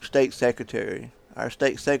state secretary. Our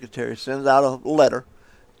state secretary sends out a letter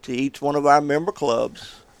to each one of our member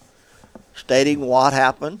clubs stating what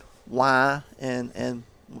happened, why, and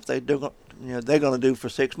what they're going to do for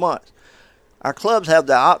 6 months. Our clubs have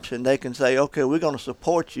the option. They can say, okay, we're going to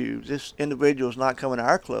support you. This individual's not coming to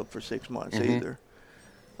our club for 6 months either.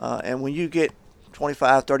 And when you get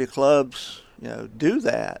 25, 30 clubs, do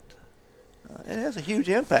that, it has a huge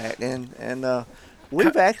impact. And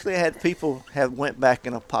we've actually had people have went back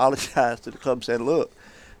and apologized to the club and said, look,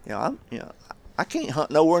 I can't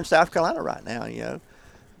hunt nowhere in South Carolina right now,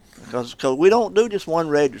 because we don't do just one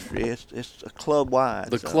registry. It's a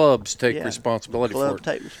club-wide. The clubs take responsibility for it. Clubs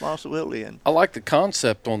take responsibility. And I like the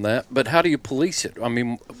concept on that, but how do you police it? I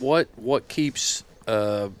mean, what keeps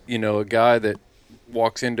a guy that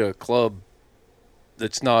walks into a club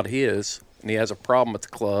that's not his and he has a problem with the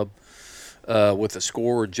club with a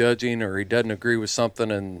score or judging, or he doesn't agree with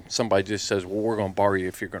something, and somebody just says, well, we're going to bar you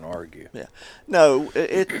if you're going to argue? Yeah. No,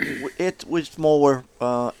 it was more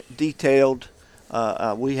detailed.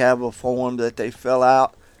 We have a form that they fill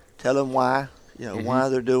out, tell them why, why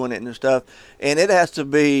they're doing it and stuff. And it has to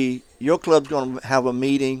be, your club's going to have a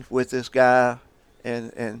meeting with this guy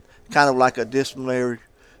and kind of like a disciplinary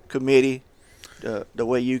committee, the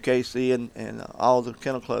way UKC and all the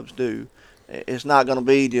kennel clubs do. It's not going to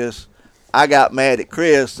be just, I got mad at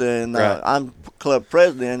Chris and Right. I'm club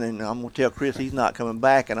president and I'm going to tell Chris he's not coming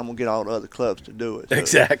back and I'm going to get all the other clubs to do it. So,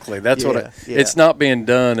 Exactly. That's yeah. it's not being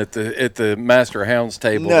done at the Master Hounds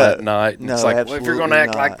table No. that night. And it's No, like, well, if you're going to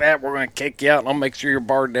act absolutely like that, we're going to kick you out, and I'll make sure you're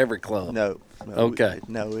barred at every club. No. Okay.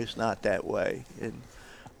 No, it's not that way. And,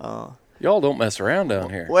 Y'all don't mess around down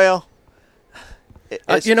here. well,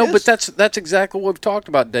 it's but just- that's exactly what we've talked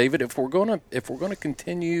about, David. If we're gonna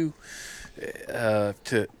continue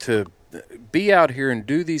to be out here and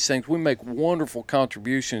do these things, we make wonderful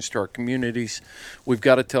contributions to our communities. We've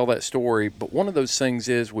got to tell that story. But one of those things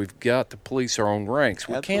is we've got to police our own ranks.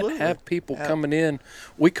 We Absolutely. can't have people coming in.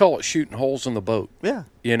 We call it shooting holes in the boat. Yeah.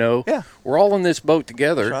 Yeah. We're all in this boat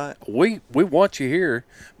together. That's We want you here,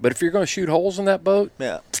 but if you're going to shoot holes in that boat,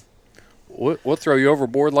 Yeah. we'll throw you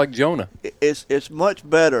overboard like Jonah. It's much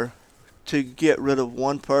better to get rid of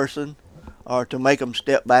one person or to make them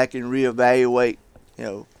step back and reevaluate,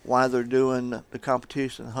 why they're doing the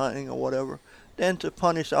competition, hunting or whatever, than to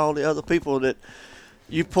punish all the other people that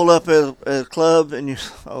you pull up at a club and you,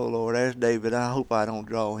 oh Lord, there's David. I hope I don't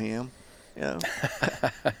draw him.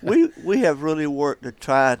 We have really worked to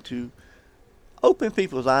try to open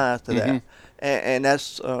people's eyes to that, and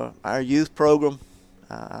that's our youth program.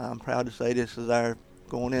 I'm proud to say this is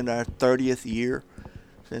going into our 30th year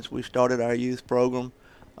since we started our youth program.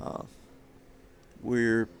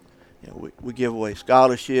 We give away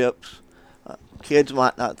scholarships. Kids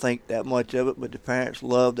might not think that much of it, but the parents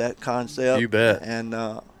love that concept. You bet. And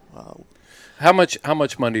How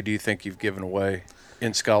much money do you think you've given away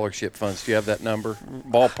in scholarship funds? Do you have that number?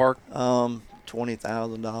 Ballpark?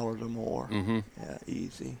 $20,000 or more. Yeah,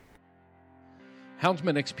 easy.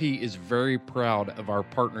 Houndsman XP is very proud of our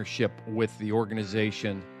partnership with the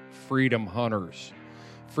organization Freedom Hunters.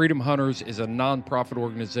 Freedom Hunters is a nonprofit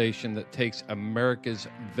organization that takes America's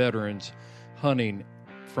veterans hunting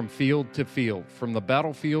from field to field, from the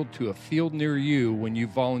battlefield to a field near you when you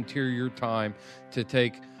volunteer your time to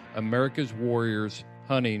take America's warriors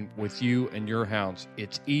hunting with you and your hounds.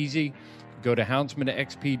 It's easy. Go to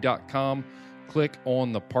houndsmanxp.com, click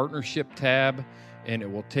on the partnership tab, and it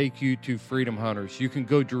will take you to Freedom Hunters. You can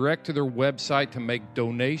go direct to their website to make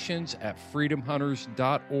donations at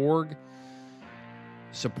freedomhunters.org.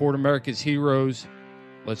 Support America's heroes.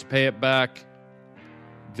 Let's pay it back.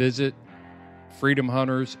 Visit Freedom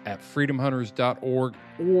Hunters at freedomhunters.org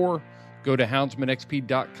or go to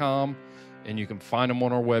houndsmanxp.com and you can find them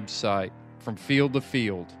on our website. From field to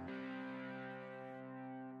field.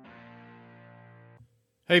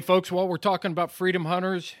 Hey, folks, while we're talking about Freedom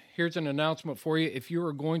Hunters, here's an announcement for you. If you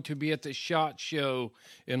are going to be at the SHOT Show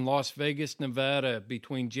in Las Vegas, Nevada,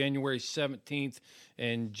 between January 17th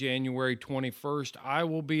and January 21st, I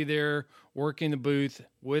will be there working the booth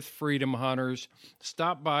with Freedom Hunters.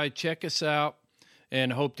 Stop by, check us out,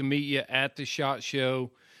 and hope to meet you at the SHOT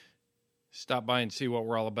Show. Stop by and see what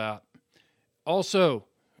we're all about. Also,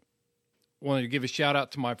 wanted to give a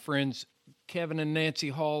shout-out to my friends Kevin and Nancy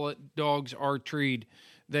Hall at Dogs Are Treed.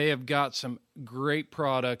 They have got some great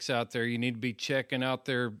products out there. You need to be checking out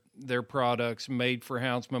their products, made for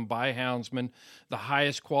houndsmen, by houndsmen, the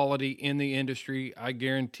highest quality in the industry. I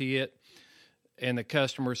guarantee it. And the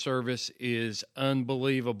customer service is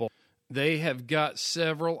unbelievable. They have got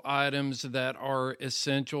several items that are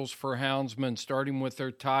essentials for houndsmen, starting with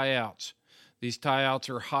their tie-outs. These tie-outs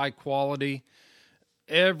are high quality.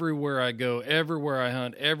 Everywhere I go, everywhere I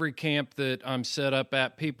hunt, every camp that I'm set up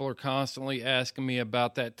at, people are constantly asking me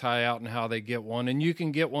about that tie-out and how they get one. And you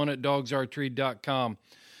can get one at dogsaretreed.com.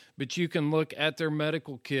 But you can look at their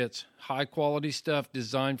medical kits, high-quality stuff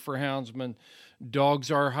designed for houndsmen.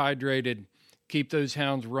 Dogs are hydrated. Keep those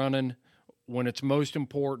hounds running. When it's most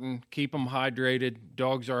important, keep them hydrated.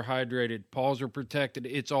 Dogs are hydrated. Paws are protected.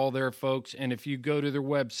 It's all there, folks. And if you go to their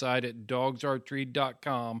website at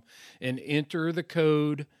dogsaretreed.com and enter the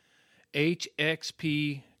code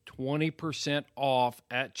HXP, 20% off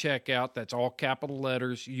at checkout, that's all capital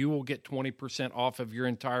letters, you will get 20% off of your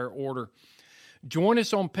entire order. Join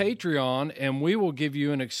us on Patreon, and we will give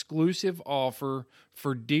you an exclusive offer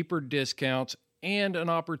for deeper discounts and an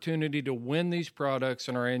opportunity to win these products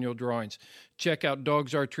in our annual drawings. Check out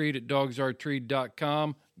Dogs Are Treed at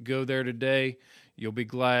dogsaretreed.com. Go there today. You'll be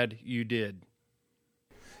glad you did.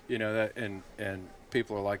 You know, that, and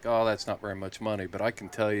people are like, oh, that's not very much money. But I can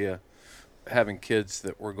tell you, having kids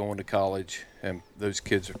that were going to college, and those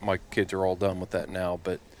kids, my kids are all done with that now,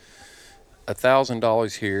 but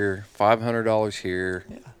 $1,000 here, $500 here,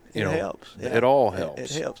 It helps. Yeah. It all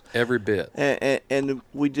helps. It helps. Every bit. And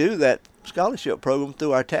we do that scholarship program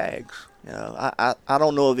through our tags. You know, I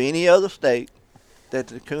don't know of any other state that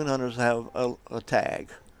the coon hunters have a tag.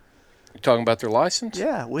 You're talking about their license?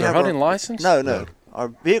 Yeah. We their have hunting license? No. Our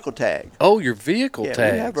vehicle tag. Oh, your vehicle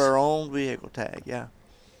tag. We have our own vehicle tag, yeah.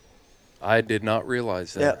 I did not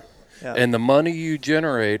realize that. Yeah. And the money you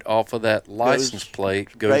generate off of that license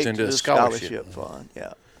plate goes into a scholarship fund,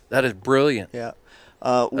 yeah. That is brilliant. Yeah.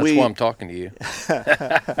 That's why I'm talking to you.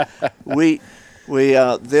 we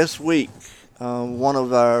this week, one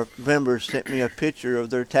of our members sent me a picture of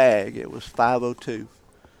their tag. It was 502.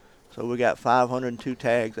 So we got 502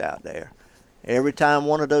 tags out there. Every time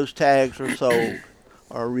one of those tags are sold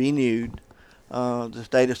or renewed, the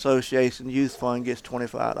State Association Youth Fund gets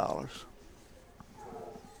 $25.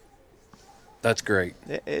 That's great.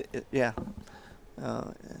 Yeah.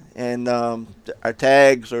 And our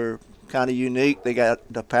tags are kind of unique. They got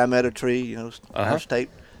the Palmetto tree, our state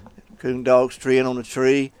coon dogs treeing on the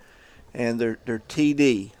tree, and they're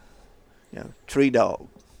TD, tree dog.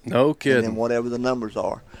 No kidding. And then whatever the numbers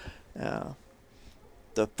are.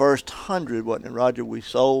 The first 100, wasn't it, Roger, we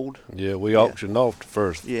sold? Yeah, we auctioned off the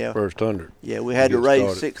first 100. Yeah, we had to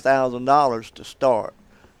raise $6,000 to start.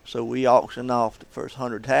 So we auctioned off the first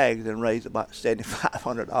 100 tags and raised about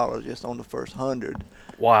 $7,500 just on the first 100.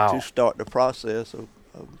 Wow. To start the process of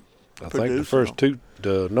I think the first two,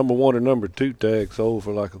 the number 1 and number 2 tags sold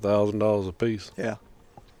for like $1,000 a piece. Yeah.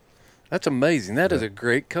 That's amazing. That is a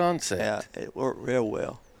great concept. Yeah, it worked real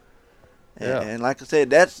well. Yeah. And like I said,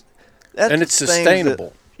 that's and it's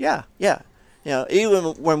sustainable. Yeah. Even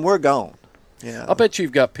when we're gone. Yeah. I bet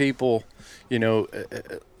you've got people,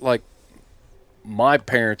 like my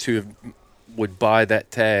parents who would buy that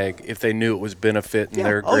tag if they knew it was benefiting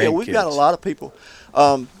their grandkids. Oh, yeah, we've got a lot of people.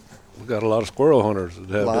 We've got a lot of squirrel hunters that have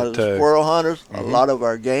that tag. A lot of squirrel hunters, a lot of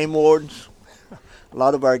our game wardens,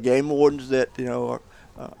 that,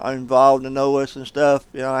 are involved and know us and stuff.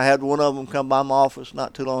 I had one of them come by my office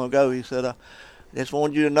not too long ago. He said, I just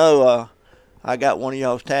wanted you to know I got one of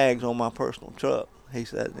y'all's tags on my personal truck. He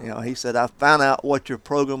said, I found out what your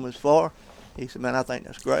program is for. He said, man, I think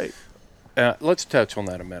that's great. Let's touch on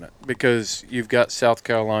that a minute, because you've got South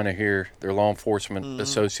Carolina here. Their law enforcement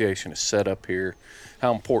association is set up here.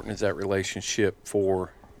 How important is that relationship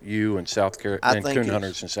for you and and coon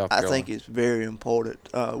hunters in South Carolina? I think it's very important.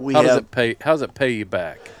 How does it pay you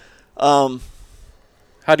back? How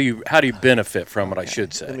do you benefit from it? I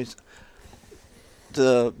should say.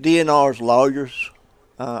 The DNR's lawyers,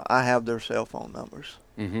 I have their cell phone numbers.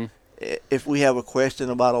 Mm-hmm. If we have a question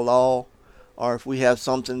about a law, or if we have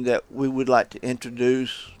something that we would like to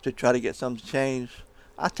introduce to try to get something changed,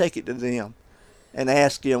 I take it to them and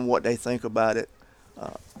ask them what they think about it.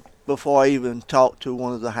 before I even talked to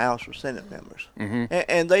one of the House or Senate members.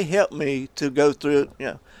 And they helped me to go through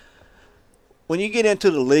it. When you get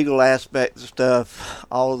into the legal aspects of stuff,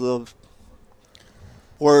 all of the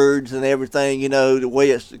words and everything, the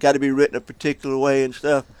way it's got to be written a particular way and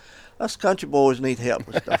stuff, us country boys need help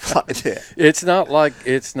with stuff like that.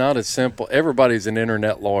 It's not as simple. Everybody's an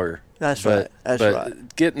internet lawyer. That's right.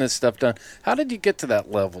 Getting this stuff done. How did you get to that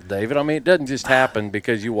level, David? I mean, it doesn't just happen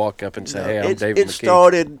because you walk up and say, "Hey, I'm David McKee." It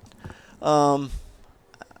started.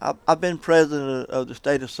 I've been president of the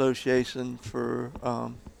state association for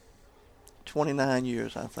 29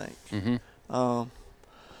 years, I think.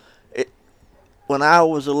 When I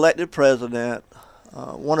was elected president,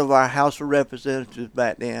 one of our House of Representatives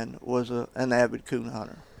back then was an avid coon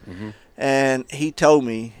hunter. And he told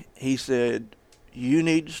me, he said, you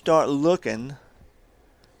need to start looking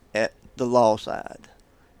at the law side.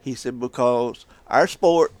 He said, because our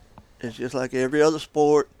sport is just like every other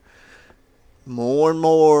sport. More and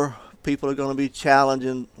more people are going to be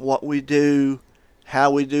challenging what we do,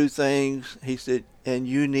 how we do things. He said, and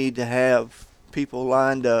you need to have people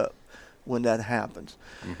lined up when that happens.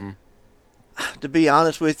 To be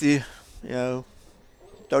honest with you,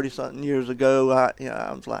 30-something years ago, I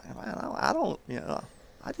was like, man, I don't,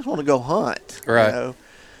 I just want to go hunt. Right.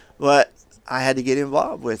 But I had to get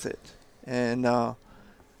involved with it. And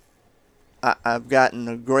I've gotten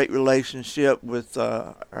a great relationship with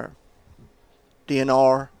our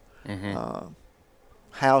DNR,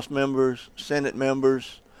 House members, Senate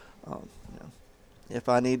members. If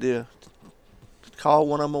I need to call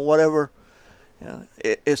one of them or whatever,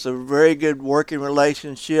 it's a very good working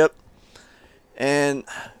relationship. And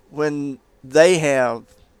when they have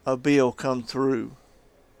a bill come through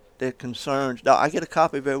that concerns, I get a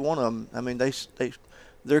copy of every one of them. I mean,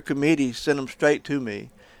 their committee send them straight to me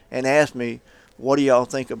and ask me, what do y'all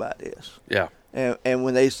think about this? Yeah. And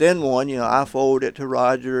when they send one, I forward it to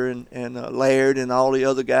Roger and Laird and all the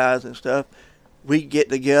other guys and stuff. We get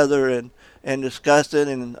together and discuss it,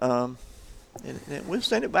 and we'll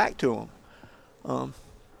send it back to them.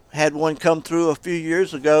 Had one come through a few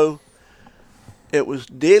years ago. It was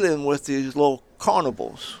dealing with these little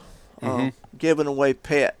carnivals, giving away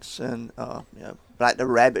pets and like the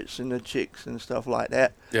rabbits and the chicks and stuff like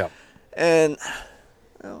that. Yeah. And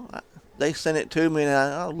they sent it to me, and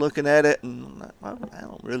I was looking at it, and I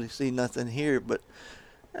don't really see nothing here. But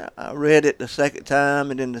I read it the second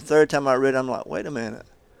time, and then the third time I read it, I'm like, wait a minute.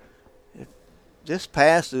 If this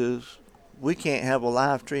passes, we can't have a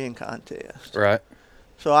live treeing contest. Right.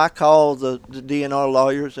 So I called the DNR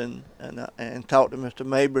lawyers and talked to Mr.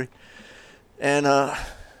 Mabry, and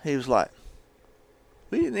he was like,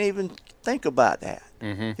 we didn't even think about that.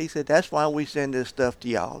 He said, that's why we send this stuff to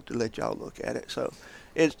y'all, to let y'all look at it. So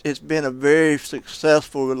it's been a very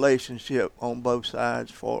successful relationship on both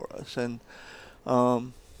sides for us, and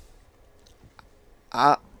I'm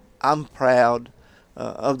proud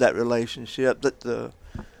of that relationship. That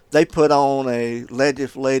they put on a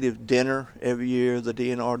legislative dinner every year, the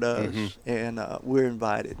DNR does, and we're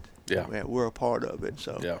invited. Yeah, we're a part of it.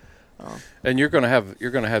 So yeah. And you're going to have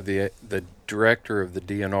the director of the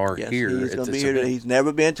DNR here. He's going to be here. He's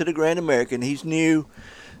never been to the Grand American. He's new.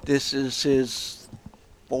 This is his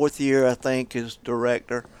 4th year, I think, as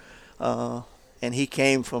director, and he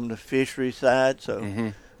came from the fishery side.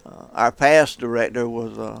 So our past director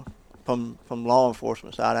was from law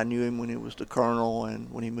enforcement side. I knew him when he was the colonel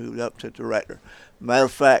and when he moved up to director. Matter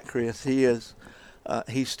of fact, Chris, he's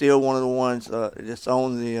still one of the ones that's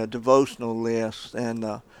on the devotional list,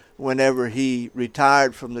 and whenever he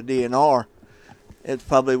retired from the DNR, it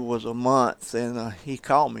probably was a month, and he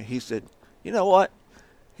called me. He said, you know what?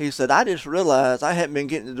 He said, I just realized I hadn't been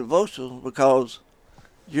getting the devotionals because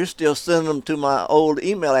you're still sending them to my old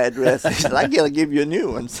email address. He said, I got to give you a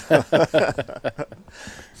new one.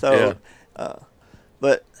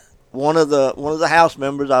 But one of the House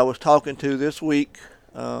members I was talking to this week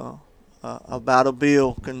about a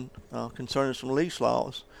bill concerning some lease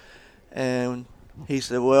laws, and he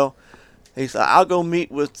said, I'll go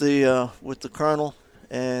meet with the colonel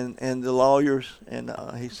and the lawyers, and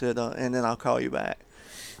he said, and then I'll call you back.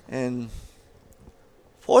 And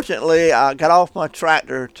fortunately, I got off my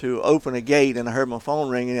tractor to open a gate, and I heard my phone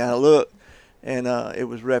ringing, and I looked, and it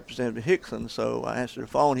was Representative Hickson. So I answered the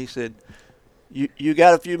phone. He said, you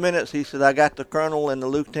got a few minutes? He said, I got the colonel and the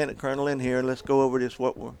lieutenant colonel in here. Let's go over this,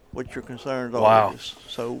 what your concerns are. Wow.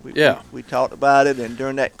 So we talked about it, and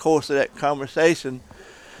during that course of that conversation,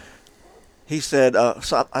 he said,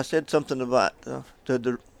 I said something about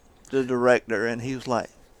the director, and he was like,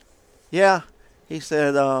 yeah. He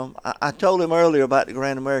said, I told him earlier about the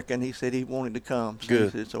Grand American. He said he wanted to come. So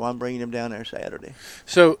Good. He said, so I'm bringing him down there Saturday.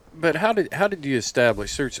 So, but how did you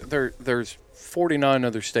establish? There's 49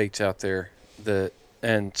 other states out there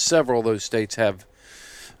and several of those states have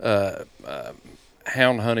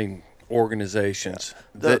hound hunting organizations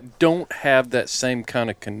that don't have that same kind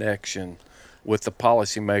of connection with the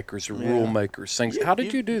policymakers or rule makers. Things. How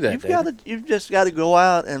did you do that, David? You've just got to go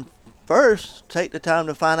out and first take the time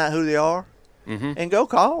to find out who they are, and go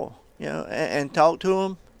call, and talk to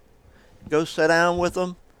them. Go sit down with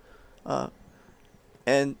them,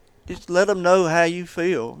 and just let them know how you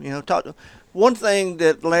feel. Talk to. One thing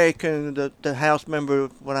that Larry Coon, the House member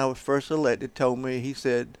when I was first elected, told me. He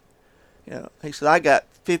said, I got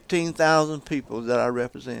 15,000 people that I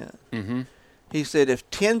represent. Mm-hmm. He said, if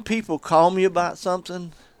 10 people call me about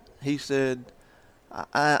something, he said,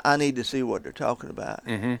 I need to see what they're talking about.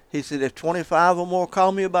 Mm-hmm. He said, if 25 or more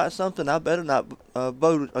call me about something, I better not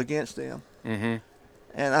vote against them. Mm-hmm.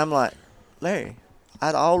 And I'm like, Larry,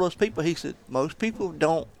 out of all those people, he said, most people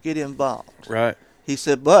don't get involved. Right. He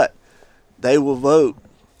said, but they will vote.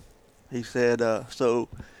 He said, so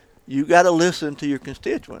you got to listen to your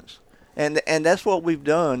constituents. And that's what we've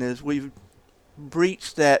done is we've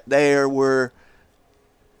breached that there where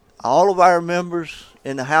all of our members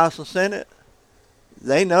in the House and Senate,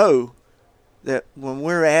 they know that when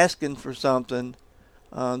we're asking for something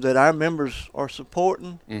that our members are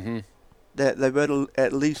supporting, that they better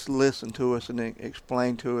at least listen to us and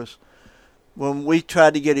explain to us. When we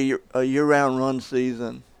tried to get a year-round run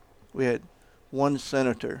season, we had one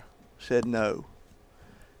senator said no.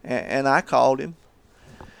 And I called him.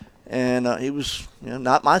 And he was,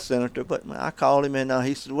 not my senator, but I called him, and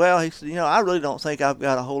he said, I really don't think I've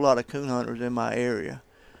got a whole lot of coon hunters in my area.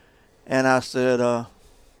 And I said,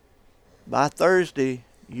 by Thursday,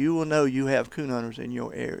 you will know you have coon hunters in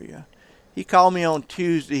your area. He called me on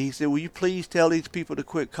Tuesday. He said, will you please tell these people to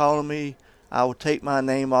quit calling me? I will take my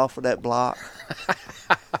name off of that block.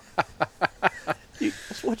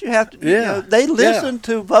 That's what you have to do. Yeah. They listen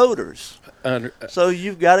to voters. So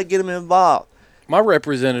you've got to get them involved. My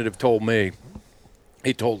representative told me,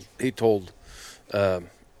 he told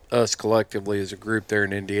us collectively as a group there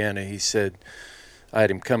in Indiana, he said, I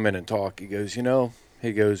had him come in and talk. He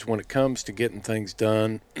goes, when it comes to getting things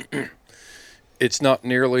done, it's not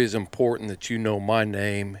nearly as important that you know my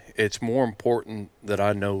name. It's more important that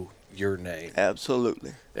I know your name.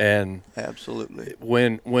 Absolutely. And absolutely.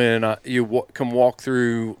 When you come walk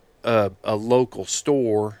through a local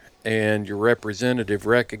store and your representative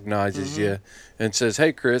recognizes you and says,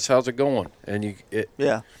 hey, Chris, how's it going? And you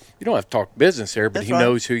don't have to talk business there, but he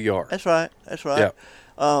knows who you are. That's right. Yeah.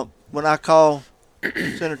 When I call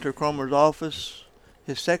Senator Cromer's office,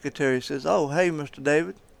 his secretary says, oh, hey, Mr.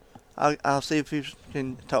 David, I'll see if he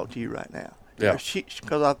can talk to you right now. Yeah.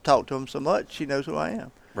 Because I've talked to him so much, she knows who I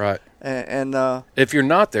am. Right. And if you're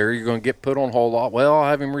not there, you're going to get put on hold. Well, I'll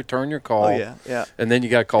have him return your call. Oh, yeah. And then you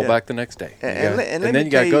got to call back the next day. And then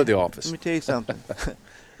you got to go to the office. Let me tell you something.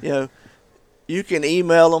 You can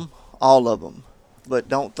email them, all of them, but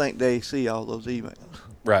don't think they see all those emails.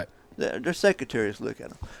 Right. Their secretaries look at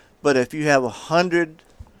them. But if you have 100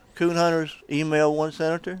 coon hunters email one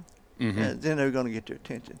senator, then they're going to get your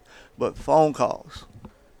attention. But phone calls,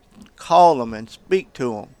 call them and speak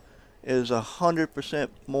to them, is 100%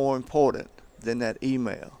 more important than that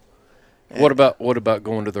email. And what about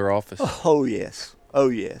going to their office? Oh yes.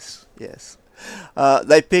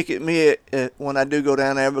 They pick at me when I do go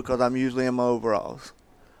down there because I'm usually in my overalls.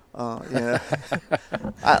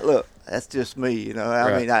 Look, that's just me.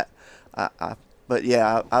 Right. But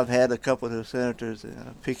yeah, I've had a couple of the senators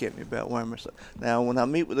pick at me about wearing my stuff. Now, when I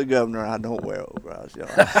meet with the governor, I don't wear overalls.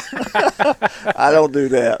 I don't do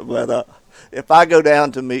that. But if I go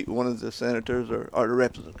down to meet one of the senators or the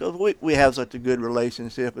representatives, because we have such a good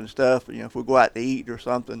relationship and stuff, if we go out to eat or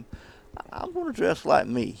something, I'm going to dress like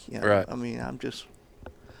me. Right. I mean, I'm just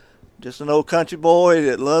an old country boy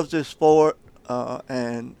that loves this sport,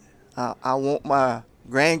 and I want my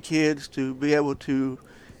grandkids to be able to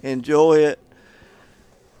enjoy it.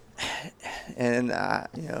 And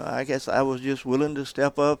I guess I was just willing to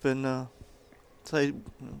step up and say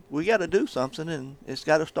we got to do something, and it's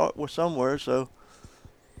got to start with somewhere. So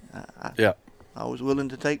I was willing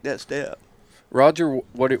to take that step. Roger,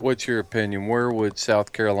 what's your opinion? Where would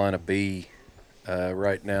South Carolina be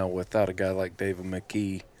right now without a guy like David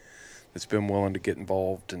McKee that's been willing to get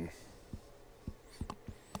involved? And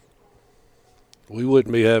we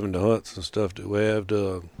wouldn't be having the hunts and stuff that we have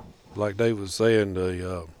to, like Dave was saying,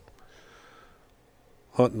 the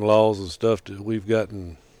hunting laws and stuff that we've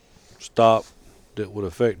gotten stopped that would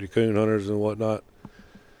affect the coon hunters and whatnot.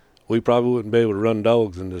 we probably wouldn't be able to run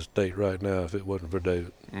dogs in this state right now if it wasn't for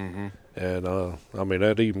David. Mm-hmm. And I mean,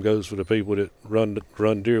 that even goes for the people that run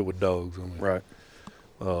deer with dogs. I mean, Right.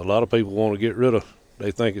 a lot of people want to get rid of.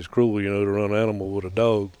 They think it's cruel, to run an animal with a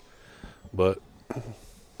dog, but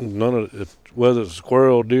none of it. Whether it's a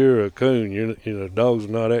squirrel, deer, or a coon, dogs are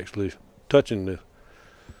not actually touching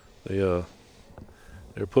they're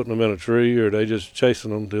putting them in a tree, or they just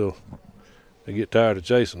chasing them till they get tired of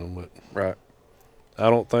chasing them. But Right. I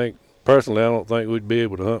don't think we'd be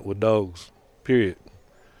able to hunt with dogs, period.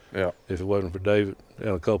 Yeah. If it wasn't for David and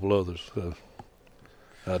a couple others. So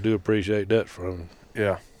I do appreciate that from him.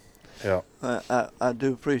 Yeah. Yeah. I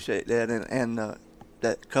do appreciate that, and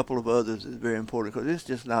that couple of others is very important because it's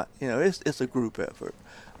just not, it's a group effort.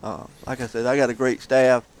 Like I said, I got a great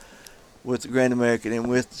staff with the Grand American and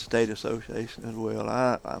with the State Association as well.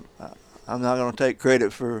 I'm not going to take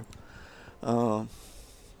credit for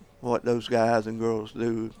what those guys and girls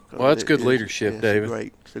do. Well, that's good leadership,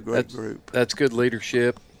 David. It's a great group. That's good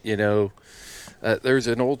leadership. There's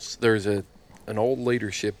an old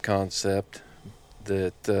leadership concept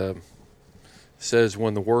that says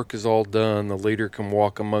when the work is all done, the leader can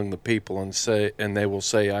walk among the people and they will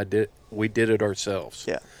say, we did it ourselves.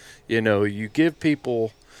 Yeah. You give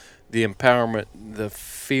people the empowerment, the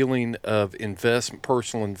feeling of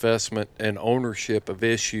personal investment and ownership of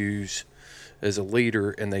issues as a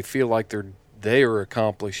leader, and they feel like they are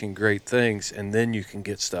accomplishing great things, and then you can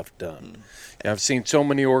get stuff done. And I've seen so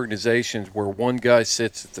many organizations where one guy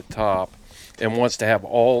sits at the top and wants to have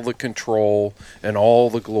all the control and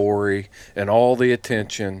all the glory and all the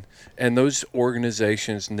attention, and those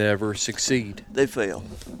organizations never succeed. They fail.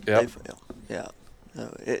 Yep. They fail. Yeah.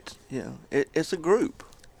 No, it's a group.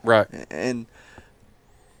 Right. And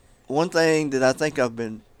one thing that I think I've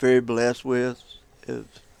been very blessed with is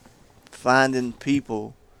finding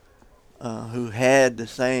people who had the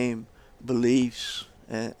same beliefs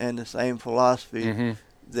and the same philosophy Mm-hmm.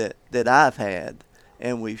 that I've had,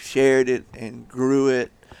 and we've shared it and grew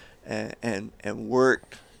it and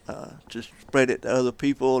worked to spread it to other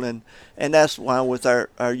people, and that's why with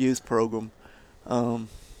our youth program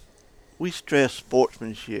we stress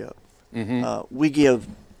sportsmanship. Mm-hmm. We give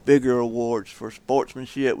bigger awards for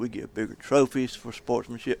sportsmanship. We give bigger trophies for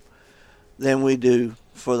sportsmanship than we do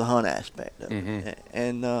for the hunt aspect of Mm-hmm. it.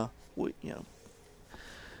 And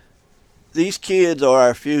these kids are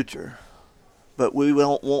our future, but we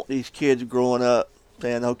don't want these kids growing up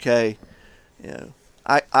saying, okay,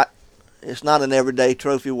 it's not an everyday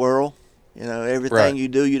trophy world. Everything Right. you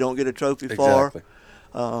do, you don't get a trophy for. Exactly.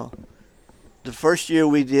 The first year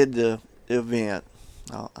we did the event,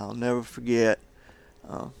 I'll never forget.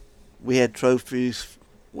 We had trophies.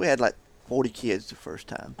 We had like 40 kids the first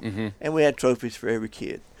time, Mm-hmm. and we had trophies for every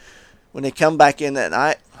kid. When they come back in that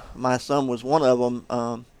night, my son was one of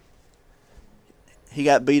them. He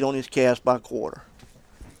got beat on his cast by a quarter.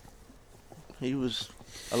 He was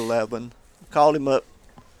 11. Called him up,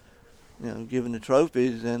 giving the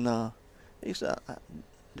trophies, and he said,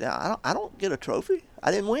 I don't get a trophy.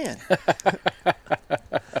 I didn't win.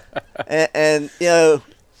 and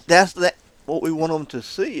that's what we want them to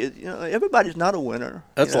see is, everybody's not a winner.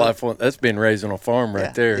 That's life. That's being raised on a farm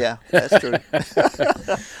right there. Yeah, that's true.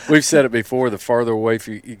 We've said it before. The farther away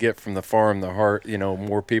you get from the farm, the heart.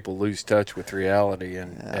 More people lose touch with reality.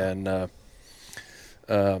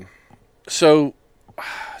 So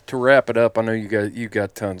to wrap it up, I know you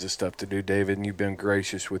got tons of stuff to do, David, and you've been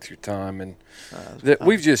gracious with your time. And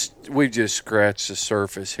we've just scratched the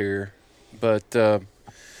surface here, but.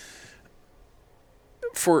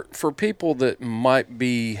 For people that might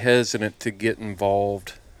be hesitant to get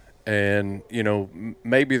involved, and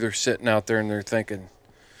maybe they're sitting out there and they're thinking,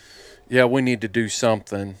 yeah, we need to do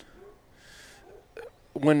something.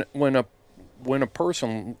 When a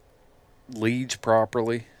person leads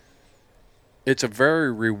properly, it's a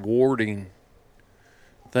very rewarding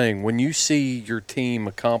thing. When you see your team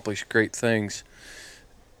accomplish great things,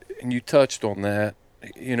 and you touched on that,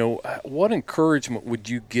 what encouragement would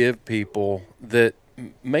you give people that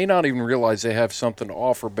may not even realize they have something to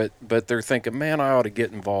offer, but they're thinking, man, I ought to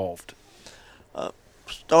get involved?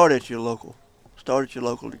 Start at your local.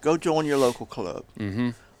 Go join your local club.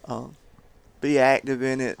 Mm-hmm. Be active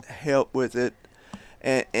in it. Help with it.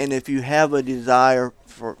 And if you have a desire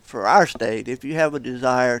for our state, if you have a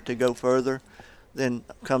desire to go further, then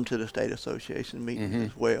come to the State Association meetings Mm-hmm.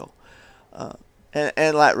 as well.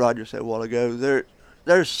 And like Roger said a while ago,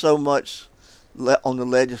 there's so much on the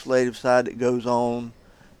legislative side that goes on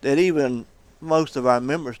that even most of our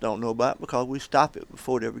members don't know about because we stop it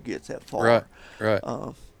before it ever gets that far. Right.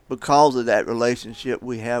 because of that relationship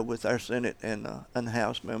we have with our Senate and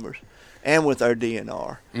House members, and with our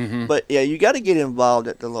DNR. Mm-hmm. But yeah, you got to get involved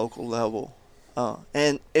at the local level,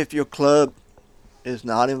 and if your club is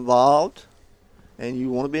not involved, and you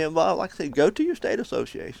want to be involved, like I said, go to your state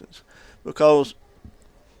associations, because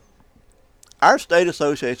our state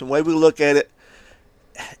association, the way we look at it,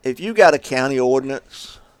 if you got a county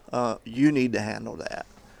ordinance, you need to handle that.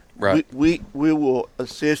 Right. We will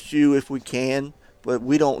assist you if we can, but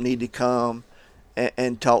we don't need to come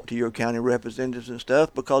and talk to your county representatives and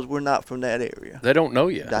stuff, because we're not from that area. They don't know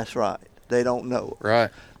you. That's right. They don't know us.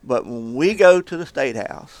 Right. But when we go to the State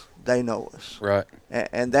House, they know us. Right.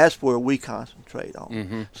 And that's where we concentrate on.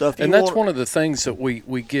 Mm-hmm. So if you and that's want, one of the things that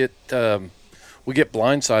we get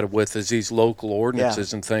blindsided with, is these local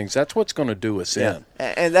ordinances and things. That's what's going to do us in.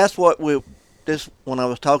 And that's what when I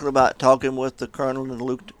was talking with the colonel and the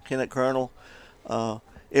lieutenant colonel,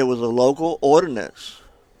 it was a local ordinance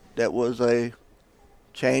that was a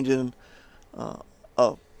changing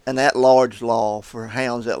an at-large law for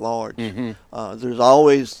hounds at large. Mm-hmm. There's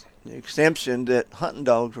always the exemption that hunting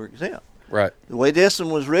dogs were exempt. Right. The way this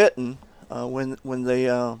one was written, when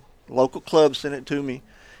the local club sent it to me,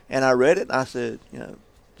 and I read it, and I said,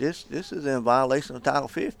 this is in violation of Title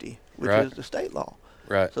 50, which Right. is the state law.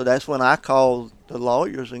 Right. So that's when I called the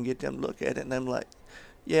lawyers and get them to look at it, and I'm like,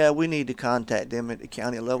 yeah, we need to contact them at the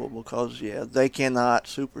county level, because they cannot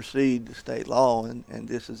supersede the state law, and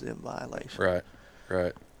this is in violation. Right.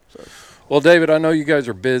 Right. So, Well, David, I know you guys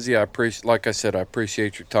are busy. Like I said, I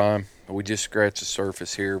appreciate your time. We just scratched the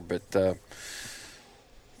surface here, but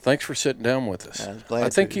thanks for sitting down with us. I was glad I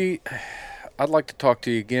think to. I'd like to talk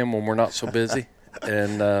to you again when we're not so busy,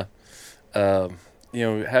 and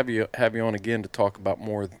have you on again to talk about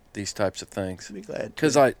more of these types of things. Be glad to.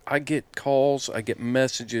 Because I get calls, I get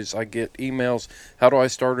messages, I get emails. How do I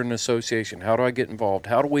start an association? How do I get involved?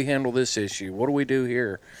 How do we handle this issue? What do we do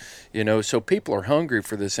here? So people are hungry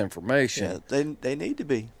for this information. Yeah, they need to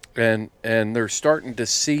be. And they're starting to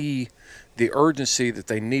see the urgency that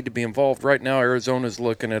they need to be involved. Right now, Arizona's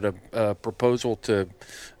looking at a proposal to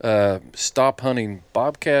stop hunting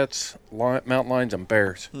bobcats, mountain lions, and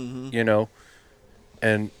bears. Mm-hmm.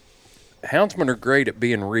 And houndsmen are great at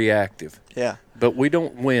being reactive. Yeah. But we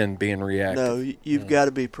don't win being reactive. No, you've got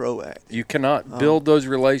to be proactive. You cannot build those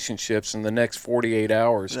relationships in the next 48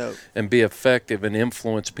 hours and be effective and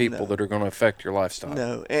influence people that are going to affect your lifestyle.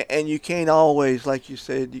 No, and you can't always, like you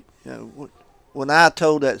said, when I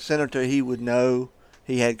told that senator he would know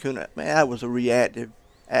he had coon, that was a reactive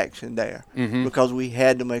action there, because we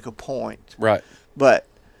had to make a point. Right. But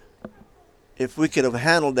if we could have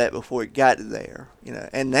handled that before it got to there,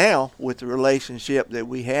 and now with the relationship that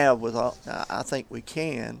we have with all, I think we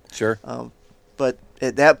can. Sure. But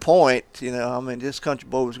at that point, this country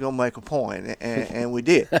boy was going to make a point, and we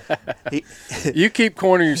did. You keep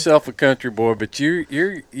calling yourself a country boy, but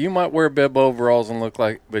you might wear bib overalls and look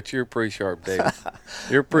like, but you're pretty sharp, David.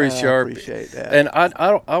 You're pretty sharp. I appreciate that. And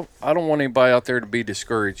I don't want anybody out there to be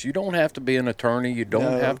discouraged. You don't have to be an attorney. You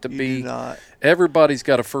don't have to you be. Do not. Everybody's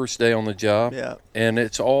got a first day on the job. Yeah. And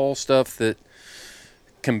it's all stuff that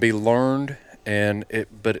can be learned,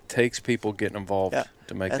 but it takes people getting involved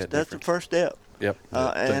to make that difference. That's the first step. Yep.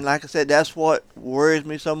 And like I said, that's what worries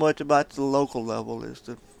me so much about the local level is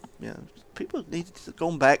people need to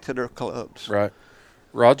go back to their clubs. Right.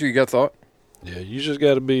 Roger, you got a thought? Yeah, you just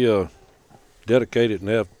got to be dedicated and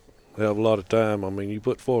have a lot of time. I mean, you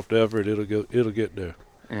put forth the effort, it'll get there.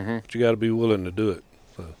 Mm-hmm. But you got to be willing to do it.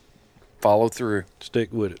 So follow through.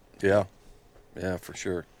 Stick with it. Yeah, for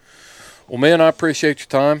sure. Well, man, I appreciate your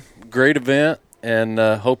time. Great event, and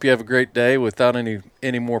hope you have a great day without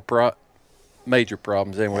any more major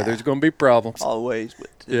problems. Anyway, there's going to be problems. Always, but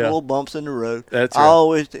little bumps in the road. That's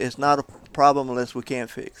right. It's not a problem unless we can't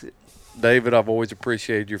fix it. David, I've always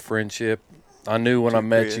appreciated your friendship. I knew when I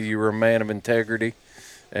met you were a man of integrity,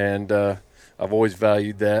 and I've always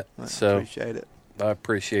valued that. I appreciate it. I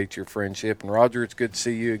appreciate your friendship. And, Roger, it's good to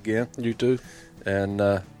see you again. You too. And,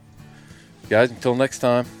 guys, until next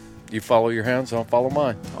time, you follow your hounds, I'll follow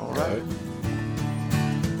mine. All right.